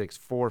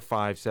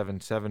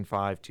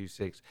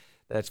 416-457-7526.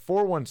 That's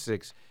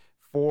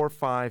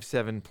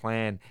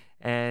 416-457-PLAN.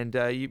 And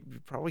you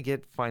probably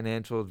get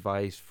financial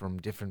advice from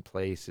different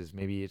places.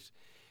 Maybe it's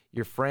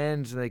your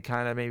friends, and they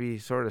kind of maybe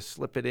sort of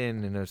slip it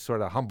in a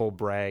sort of humble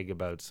brag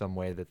about some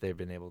way that they've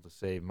been able to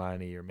save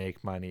money or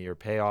make money or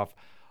pay off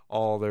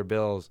all their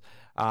bills.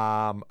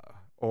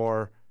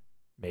 Or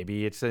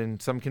maybe it's in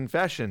some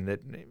confession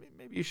that maybe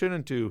you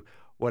shouldn't do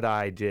what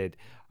I did.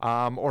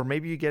 Or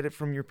maybe you get it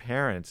from your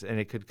parents, and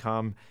it could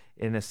come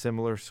in a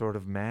similar sort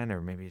of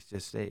manner. Maybe it's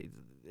just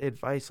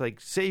advice like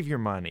save your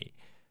money,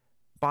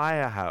 buy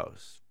a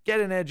house, get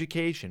an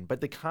education. But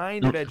the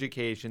kind of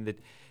education that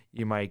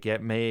you might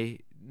get may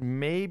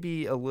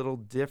be a little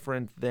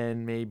different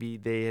than maybe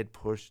they had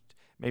pushed,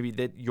 maybe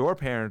that your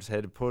parents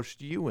had pushed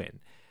you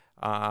in,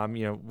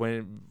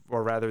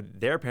 or rather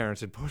their parents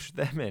had pushed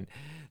them in.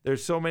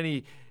 There's so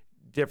many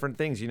different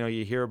things.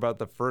 You hear about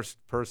the first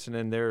person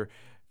in their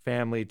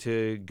family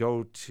to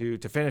go to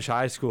finish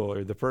high school,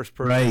 or the first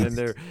person in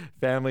their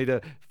family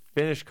to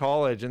finish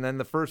college, and then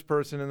the first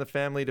person in the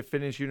family to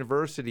finish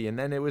university, and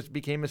then it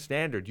became a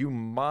standard. You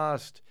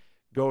must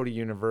go to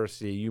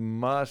university. You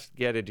must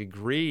get a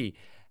degree.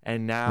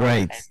 And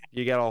now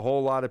you got a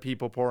whole lot of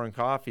people pouring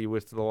coffee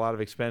with a lot of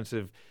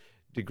expensive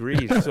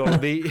degrees. So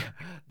the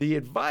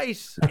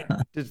advice,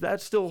 does that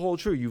still hold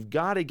true? You've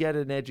got to get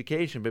an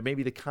education, but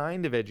maybe the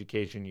kind of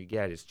education you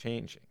get is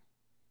changing.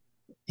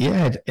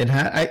 Yeah,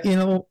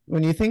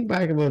 when you think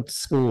back about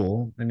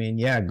school,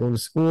 go to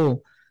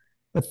school,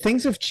 but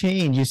things have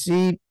changed. You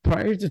see,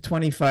 prior to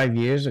 25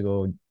 years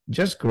ago,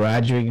 just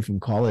graduating from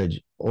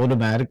college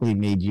automatically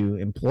made you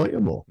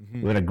employable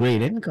with a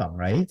great income,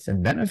 right?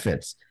 And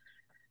benefits.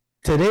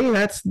 Today,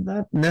 that's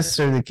not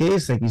necessarily the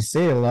case. Like you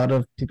say, a lot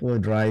of people are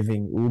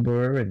driving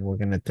Uber and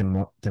working at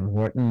Tim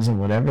Hortons and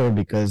whatever,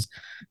 because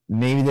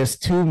maybe there's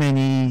too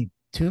many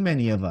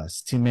of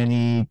us, too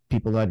many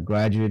people that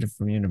graduated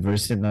from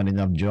university, not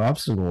enough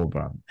jobs to go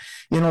around.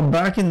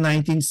 Back in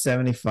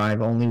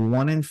 1975, only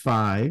 1 in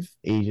 5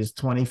 ages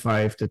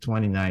 25 to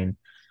 29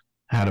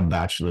 had a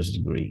bachelor's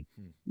degree.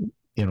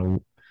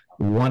 1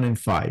 in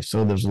 5.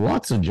 So there's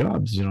lots of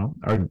jobs.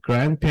 Our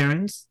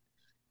grandparents,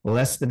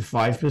 less than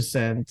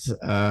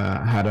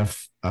 5% had a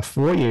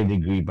 4-year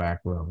degree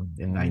background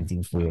in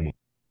 1940.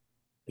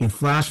 You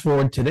flash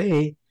forward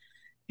today,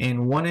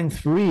 and 1 in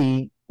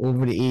 3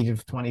 over the age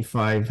of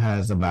 25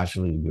 has a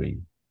bachelor's degree.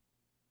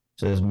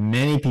 So there's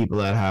many people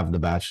that have the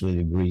bachelor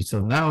degree. So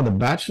now the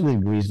bachelor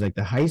degree is like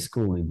the high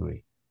school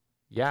degree,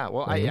 Yeah,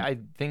 well, right? I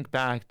think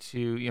back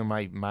to,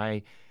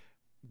 my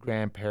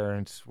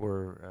grandparents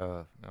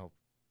were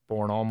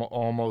born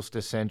almost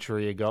a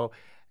century ago,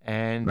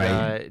 and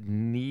Right.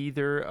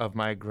 neither of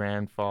my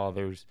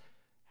grandfathers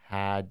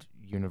had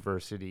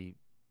university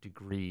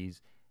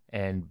degrees,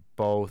 and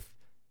both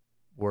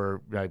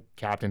were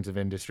captains of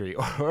industry,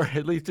 or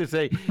at least to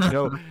say,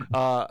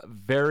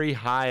 very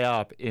high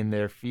up in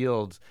their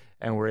fields,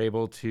 and were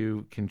able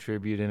to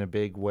contribute in a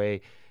big way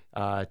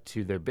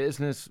to their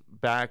business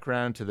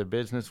background, to their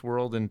business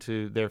world, and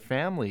to their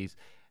families.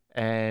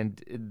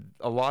 And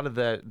a lot of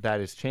that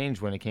has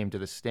changed when it came to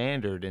the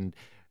standard, and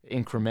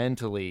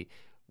incrementally,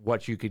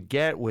 what you could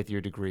get with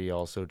your degree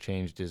also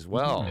changed as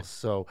well.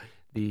 So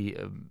the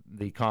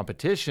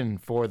competition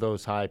for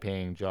those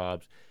high-paying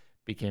jobs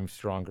became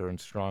stronger and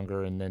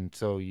stronger, and then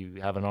so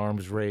you have an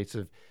arms race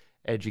of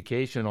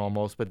education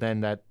almost, but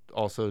then that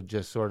also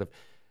just sort of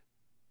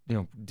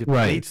Right.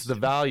 depletes the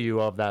value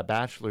of that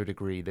bachelor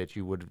degree that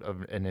you would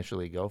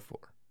initially go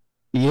for.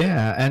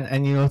 Yeah,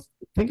 and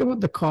think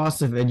about the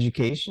cost of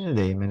education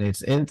today. I mean,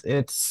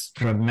 it's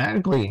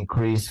dramatically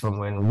increased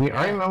from I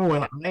Yeah. remember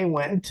when I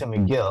went to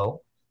McGill,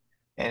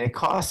 and it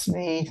cost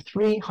me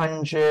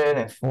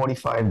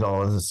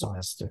 $345 a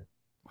semester.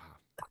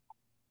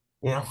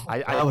 Wow.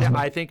 That was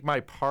I think my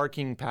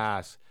parking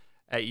pass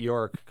at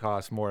York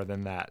costs more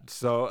than that.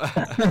 So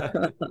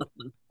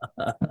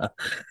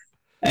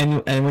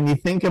and when you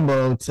think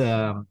about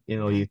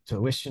your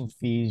tuition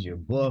fees, your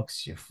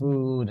books, your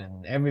food,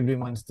 and everybody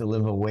wants to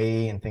live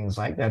away and things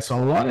like that. So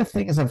a lot of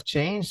things have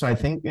changed. So I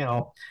think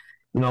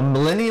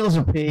millennials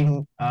are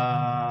paying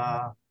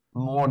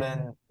more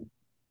than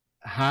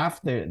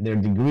half their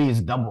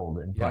degrees doubled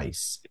in yeah.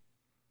 price.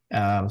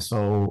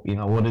 So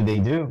what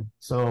do?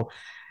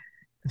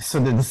 So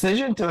the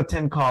decision to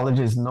attend college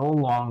is no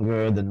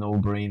longer the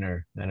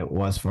no-brainer that it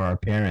was for our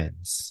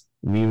parents.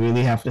 We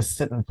really have to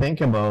sit and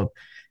think about,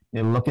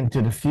 look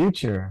into the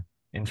future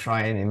and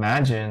try and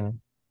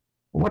imagine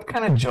what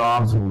kind of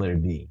jobs will there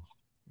be,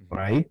 Mhm.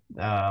 right?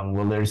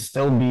 Will there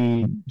still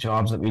be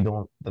jobs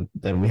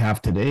that we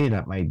have today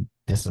that might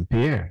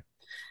disappear?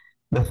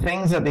 The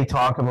things that they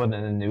talk about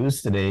in the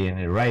news today, and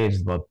it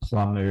writes about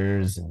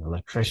plumbers and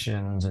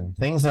electricians and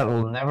things that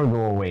will never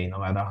go away, no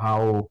matter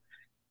how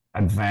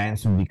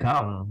advanced we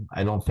become.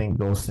 I don't think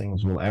those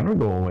things will ever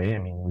go away. I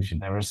mean, we should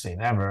never say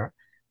never,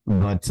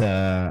 but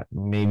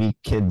maybe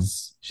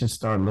kids should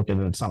start looking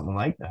at something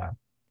like that.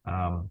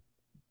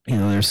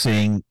 They're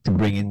saying to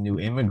bring in new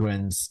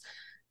immigrants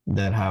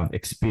that have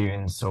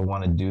experience or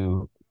want to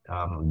do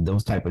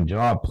those type of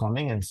job,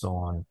 plumbing and so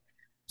on.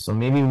 So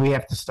maybe we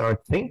have to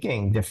start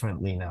thinking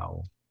differently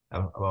now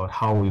about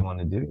how we want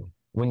to do.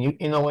 When you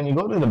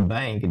go to the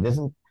bank, it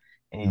doesn't,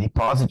 and you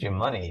deposit your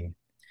money,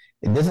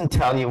 it doesn't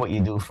tell you what you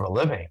do for a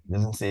living. It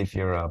doesn't say if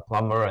you're a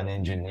plumber, an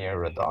engineer,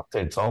 or a doctor.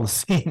 It's all the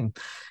same.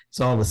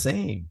 It's all the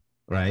same,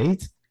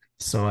 right?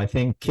 So I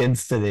think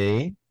kids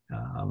today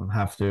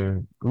have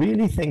to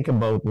really think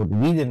about what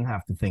we didn't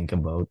have to think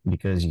about,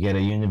 because you get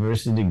a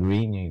university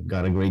degree and you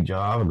got a great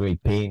job, a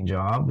great paying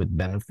job with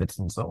benefits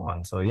and so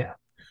on. So yeah,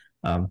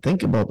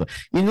 think about that.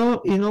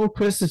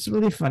 Chris, it's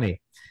really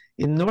funny.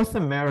 In North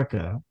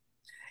America,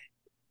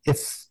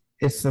 it's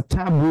a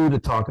taboo to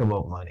talk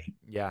about money.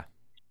 Yeah.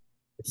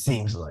 It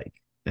seems like,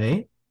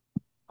 eh?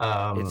 It's We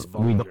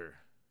don't, vulgar.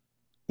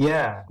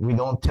 yeah, we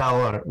don't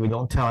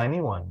tell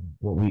anyone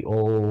what we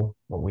owe,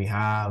 what we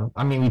have.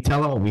 I mean, we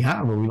tell them what we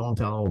have, but we don't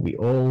tell them what we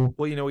owe.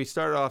 Well, we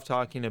started off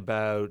talking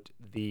about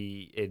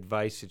the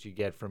advice that you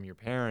get from your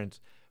parents,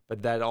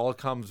 but that all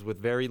comes with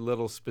very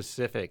little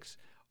specifics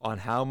on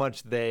how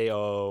much they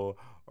owe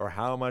or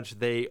how much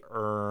they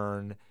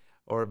earn,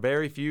 or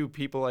very few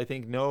people, I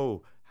think,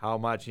 know how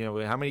much,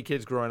 how many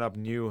kids growing up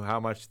knew how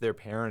much their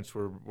parents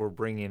were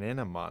bringing in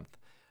a month.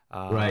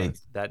 Right.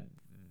 That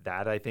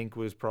I think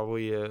was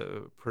probably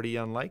pretty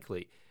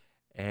unlikely.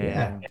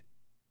 Yeah.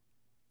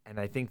 And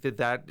I think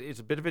that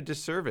is a bit of a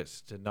disservice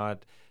to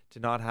not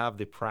have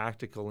the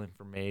practical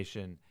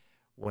information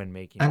when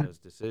making And those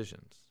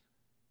decisions.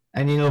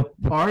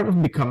 part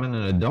of becoming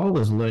an adult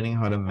is learning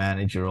how to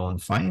manage your own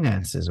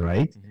finances,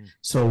 right? Mm-hmm.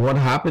 So what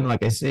happened,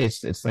 like I say,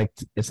 it's like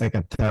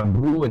a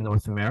taboo in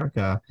North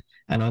America.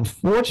 And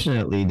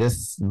unfortunately,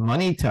 this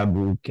money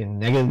taboo can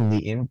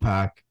negatively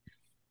impact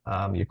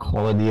your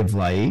quality of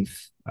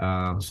life.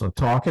 So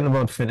talking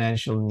about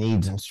financial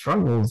needs and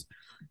struggles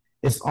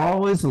is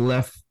always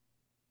left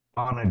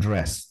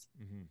unaddressed.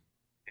 Mm-hmm.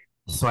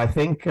 So I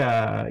think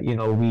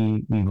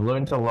we've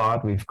learned a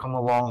lot. We've come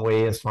a long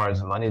way as far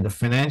as money. The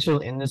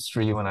financial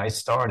industry, when I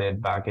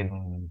started back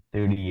in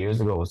 30 years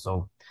ago,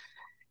 so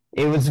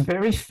it was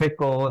very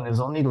fickle, and there's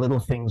only little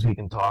things we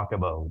can talk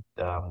about,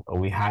 or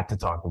we had to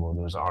talk about.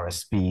 There was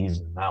RSPs,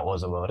 and that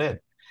was about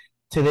it.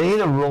 Today,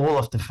 the role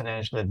of the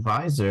financial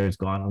advisor has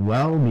gone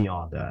well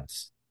beyond that.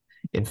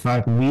 In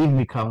fact, we've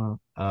become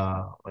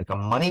like a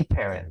money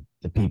parent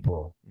to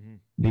people, Mm-hmm.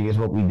 because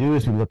what we do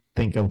is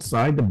think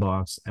outside the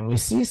box, and we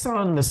see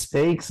some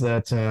mistakes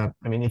that,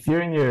 I mean, if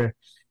you're in your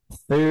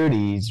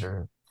 30s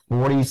or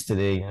 40s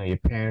today. Your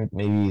parent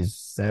maybe is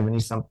 70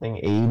 something,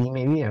 80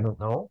 maybe, I don't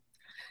know.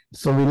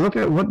 So we look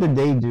at what did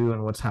they do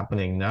and what's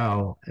happening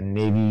now, and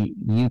maybe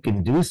you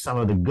can do some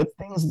of the good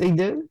things they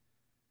did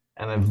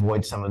and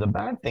avoid some of the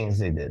bad things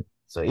they did.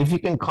 So if you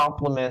can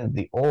complement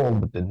the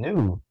old with the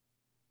new,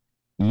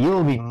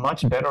 you'll be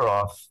much better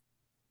off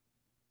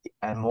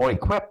and more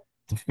equipped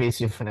to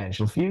face your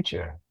financial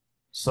future.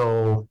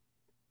 So,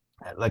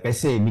 like I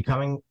say,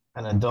 becoming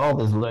an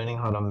adult is learning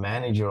how to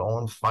manage your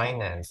own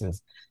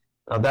finances.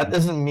 Now, that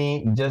doesn't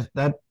mean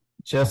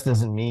just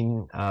doesn't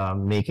mean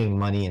making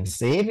money and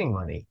saving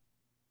money.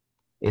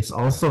 It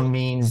also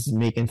means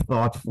making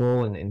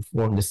thoughtful and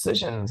informed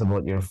decisions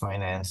about your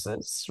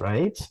finances,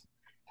 right?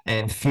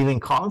 And feeling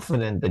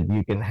confident that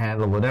you can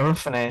handle whatever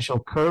financial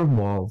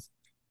curveballs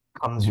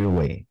comes your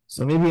way.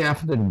 So maybe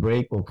after the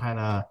break, we'll kind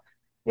of,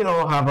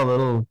 have a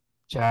little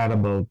chat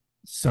about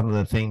some of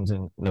the things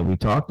that we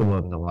talked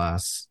about in the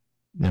last,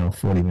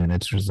 40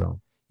 minutes or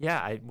so. Yeah,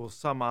 I will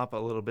sum up a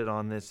little bit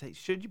on this. Hey,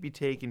 should you be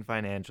taking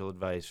financial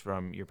advice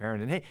from your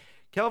parent? And hey,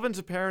 Kelvin's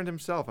a parent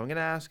himself. I'm going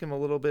to ask him a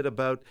little bit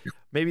about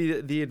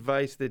maybe the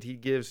advice that he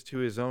gives to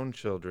his own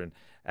children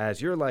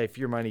as your life,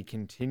 your money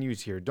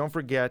continues here. Don't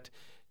forget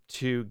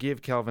to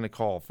give Kelvin a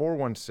call,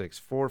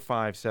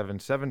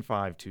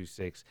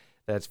 416-457-7526.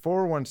 That's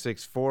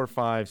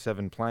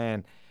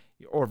 416-457-PLAN.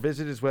 Or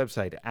visit his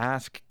website,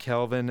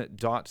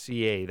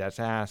 askkelvin.ca. That's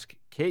ask,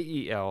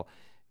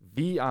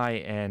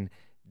 KELVIN.ca.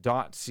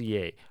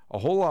 A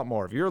whole lot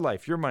more of your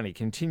life, your money,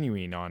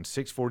 continuing on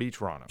 640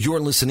 Toronto.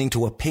 You're listening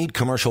to a paid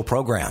commercial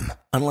program.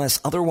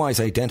 Unless otherwise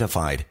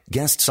identified,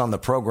 guests on the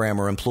program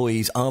are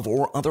employees of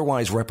or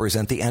otherwise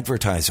represent the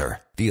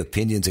advertiser. The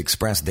opinions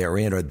expressed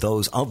therein are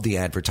those of the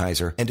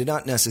advertiser and do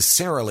not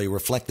necessarily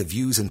reflect the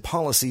views and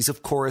policies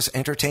of Chorus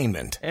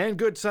Entertainment. And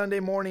good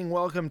Sunday morning.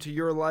 Welcome to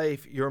Your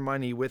Life, Your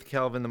Money with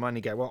Kelvin, the Money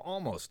Guy. Well,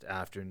 almost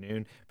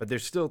afternoon, but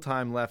there's still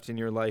time left in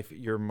your life,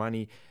 your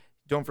money.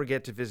 Don't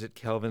forget to visit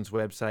Kelvin's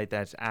website.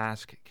 That's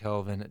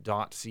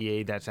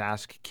askkelvin.ca. That's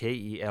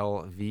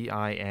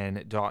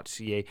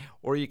askkelvin.ca.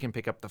 Or you can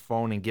pick up the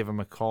phone and give him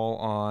a call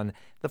on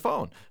the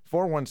phone,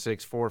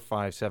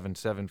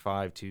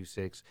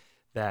 416-457-7526.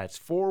 That's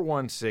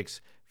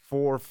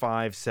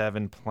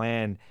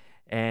 416-457-PLAN.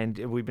 And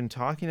we've been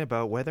talking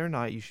about whether or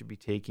not you should be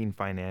taking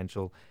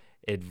financial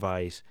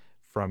advice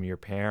from your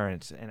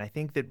parents. And I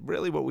think that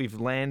really what we've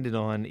landed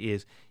on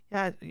is,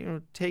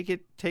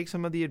 take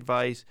some of the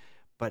advice,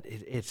 but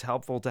it's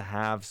helpful to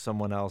have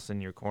someone else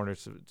in your corner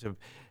to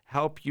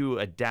help you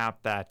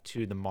adapt that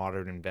to the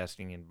modern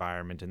investing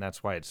environment. And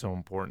that's why it's so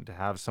important to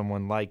have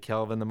someone like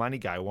Kelvin, the Money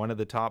Guy, one of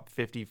the top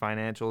 50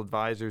 financial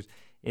advisors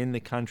in the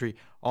country,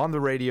 on the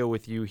radio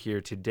with you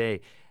here today.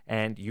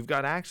 And you've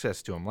got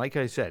access to him. Like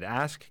I said,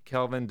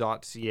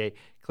 askkelvin.ca.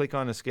 Click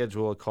on the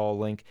schedule a call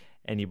link,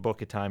 and you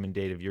book a time and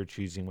date of your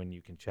choosing when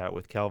you can chat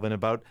with Kelvin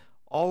about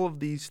all of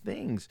these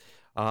things.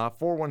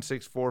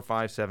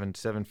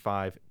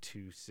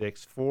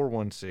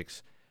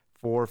 416-457-7526,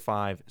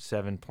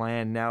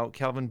 416-457-PLAN. Now,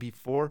 Kelvin,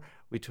 before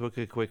we took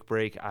a quick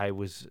break, I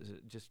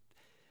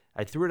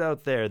threw it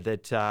out there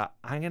that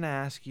I'm going to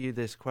ask you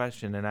this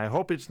question, and I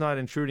hope it's not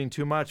intruding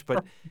too much,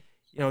 but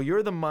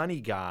you're the money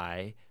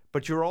guy,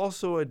 but you're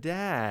also a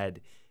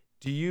dad.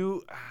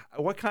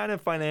 What kind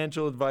of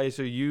financial advice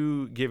are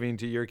you giving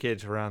to your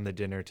kids around the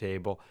dinner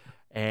table?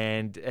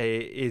 And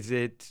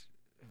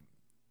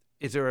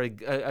is there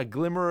a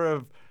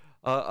glimmer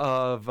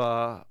of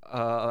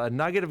a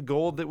nugget of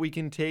gold that we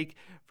can take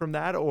from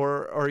that,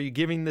 or are you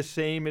giving the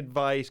same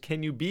advice?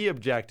 Can you be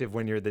objective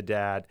when you're the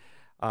dad,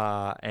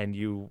 and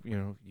you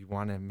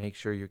want to make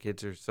sure your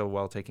kids are so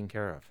well taken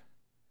care of?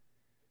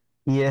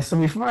 Yeah. So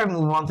before I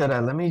move on to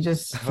that, let me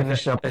just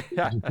finish up with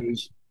the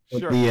education.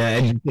 With the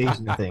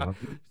education thing.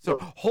 So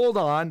hold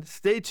on,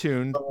 stay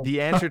tuned.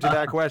 The answer to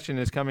that question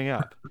is coming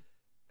up.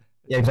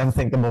 Yeah, because I'm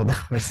thinking about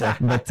that for a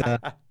second. But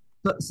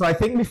so I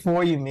think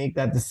before you make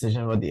that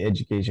decision about the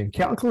education,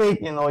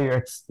 calculate,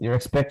 your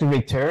expected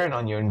return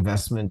on your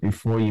investment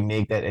before you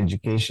make that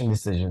education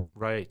decision.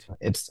 Right.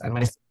 When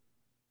I say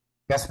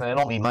investment, I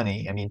don't mean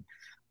money. I mean,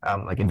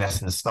 like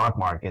invest in the stock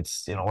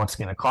markets. What's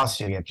going to cost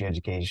you to get your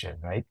education,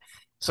 right?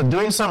 So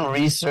doing some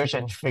research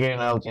and figuring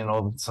out,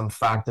 some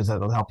factors that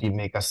will help you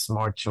make a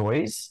smart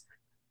choice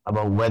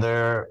about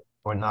whether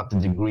or not the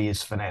degree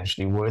is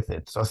financially worth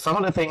it. So some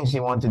of the things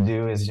you want to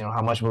do is,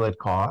 how much will it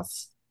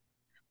cost?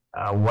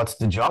 What's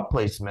the job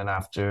placement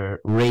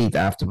rate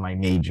after my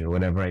major,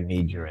 whatever I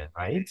major in,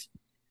 right?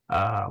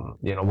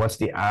 What's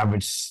the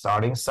average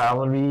starting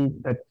salary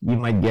that you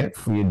might get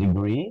for your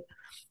degree?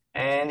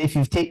 And if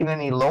you've taken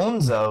any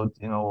loans out,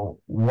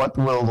 what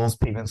will those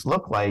payments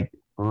look like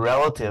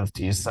relative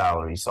to your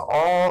salary? So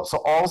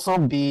also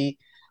be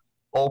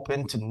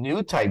open to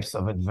new types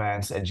of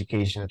advanced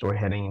education that we're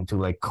heading into,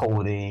 like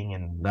coding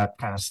and that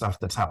kind of stuff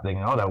that's happening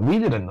now that we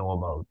didn't know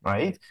about,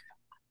 right?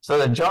 So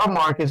the job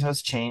market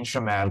has changed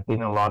dramatically,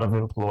 and a lot of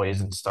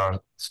employees and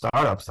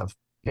startups have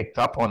picked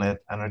up on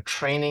it and are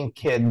training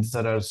kids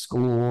that are at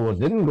school or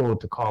didn't go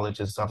to college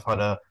and stuff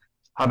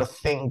how how to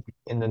think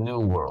in the new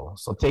world.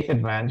 So take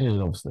advantage of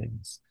those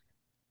things.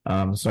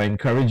 So I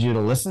encourage you to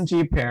listen to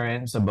your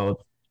parents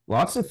about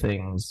lots of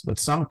things, but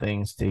some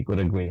things take with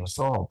a grain of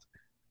salt.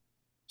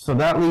 So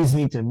that leads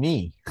me to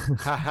me.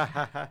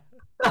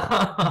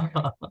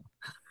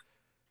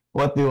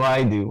 What do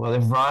I do? Well,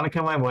 if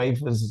Veronica, my wife,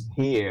 was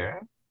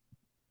here,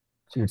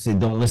 she would say,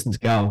 "Don't listen to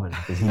Kelvin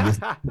because he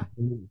just."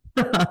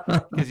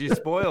 Because you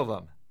spoil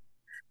them.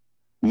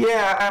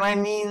 Yeah, and I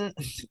mean,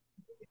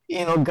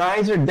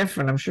 guys are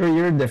different. I'm sure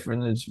you're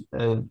different. It's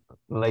and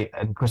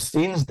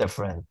Christine's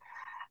different.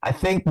 I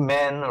think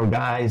men or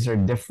guys are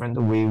different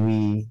the way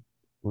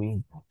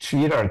we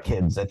treat our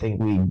kids. I think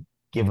we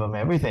give them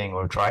everything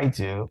or try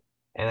to.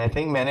 And I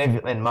think men,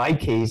 in my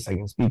case, I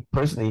can speak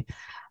personally,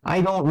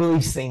 I don't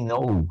really say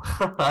no.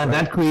 And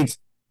that creates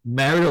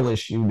marital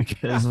issue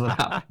because what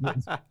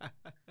happens,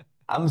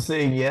 I'm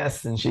saying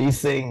yes and she's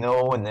saying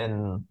no. And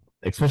then,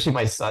 especially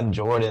my son,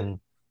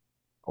 Jordan,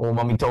 oh,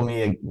 mommy told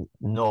me,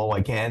 no,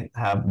 I can't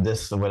have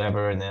this or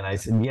whatever. And then I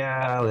said,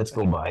 yeah, let's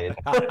go buy it.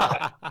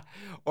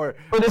 or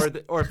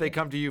if they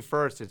come to you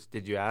first, it's,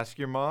 did you ask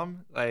your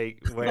mom?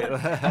 Like, wait.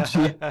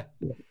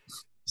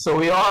 So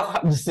we all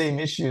have the same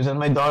issues. And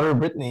my daughter,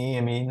 Brittany,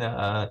 I mean,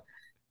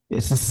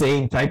 it's the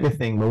same type of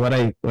thing.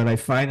 But what I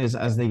find is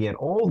as they get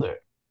older,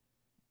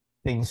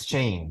 things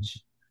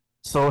change.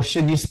 So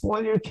should you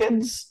spoil your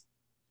kids?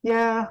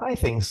 Yeah, I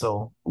think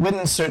so.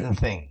 Within certain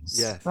things.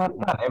 Yes.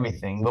 Not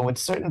everything, but with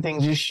certain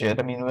things you should.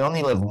 I mean, we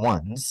only live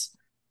once.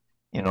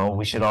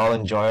 We should all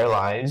enjoy our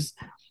lives.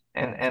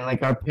 And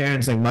like our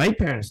parents, like my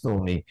parents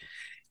told me,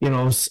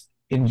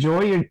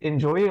 enjoy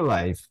your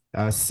life.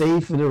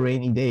 Save for the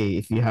rainy day.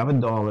 If you have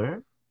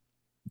 $1,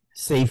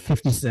 save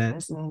 50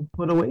 cents and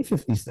put away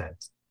 50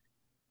 cents.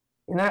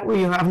 In that way,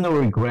 you have no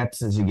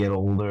regrets as you get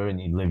older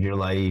and you live your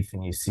life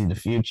and you see the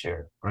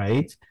future,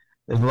 right?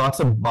 There's lots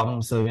of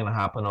bumps that are going to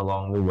happen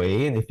along the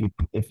way, and if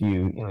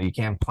you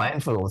can't plan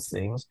for those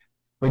things,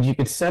 but you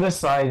could set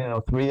aside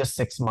 3 or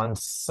 6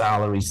 months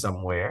salary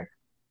somewhere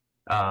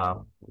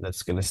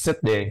that's going to sit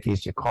there in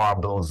case your car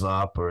blows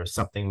up or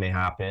something may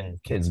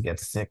happen, kids get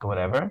sick or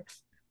whatever.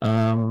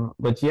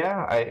 But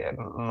yeah,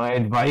 my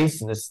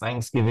advice in this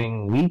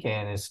Thanksgiving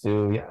weekend is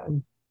to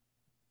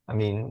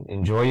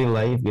enjoy your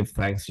life, give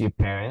thanks to your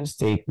parents,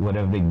 take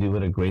whatever they do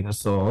with a grain of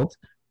salt.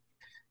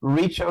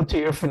 Reach out to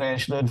your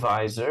financial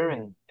advisor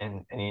and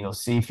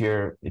see if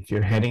you're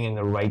heading in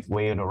the right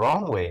way or the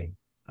wrong way.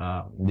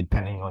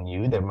 Depending on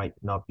you, there might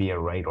not be a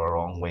right or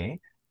wrong way.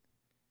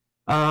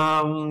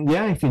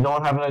 If you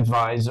don't have an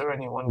advisor,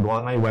 anyone, go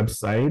on my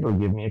website or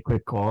give me a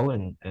quick call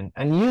and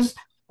use.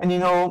 And I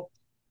know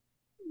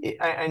we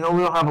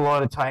don't have a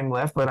lot of time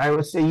left, but I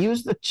would say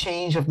use the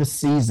change of the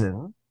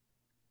season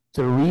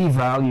to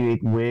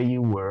reevaluate where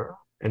you were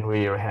and where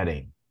you're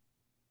heading.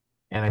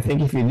 And I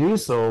think if you do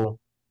so,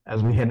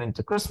 as we head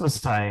into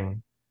Christmas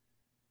time,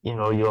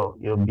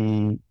 you'll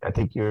be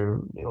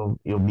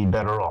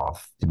better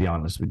off, to be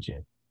honest with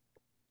you.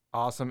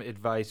 Awesome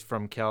advice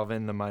from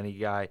Kelvin, the money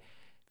guy.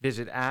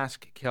 Visit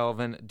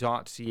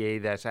askkelvin.ca.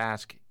 That's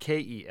ask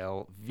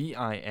KELVIN.ca,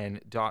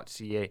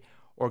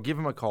 or give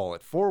him a call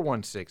at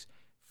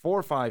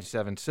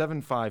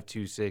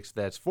 416-457-7526.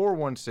 That's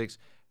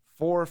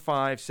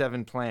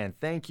 416-457-PLAN.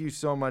 Thank you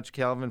so much,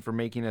 Kelvin, for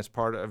making us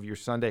part of your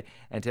Sunday.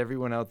 And to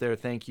everyone out there,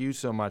 thank you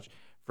so much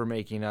for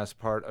making us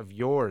part of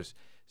yours.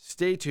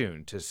 Stay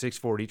tuned to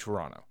 640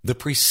 Toronto. The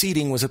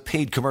preceding was a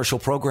paid commercial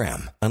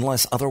program.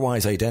 Unless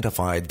otherwise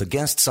identified, the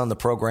guests on the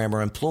program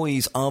are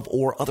employees of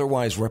or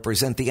otherwise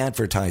represent the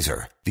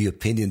advertiser. The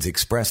opinions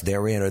expressed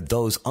therein are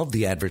those of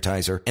the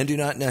advertiser and do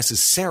not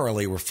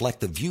necessarily reflect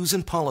the views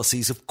and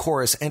policies of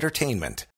Chorus Entertainment.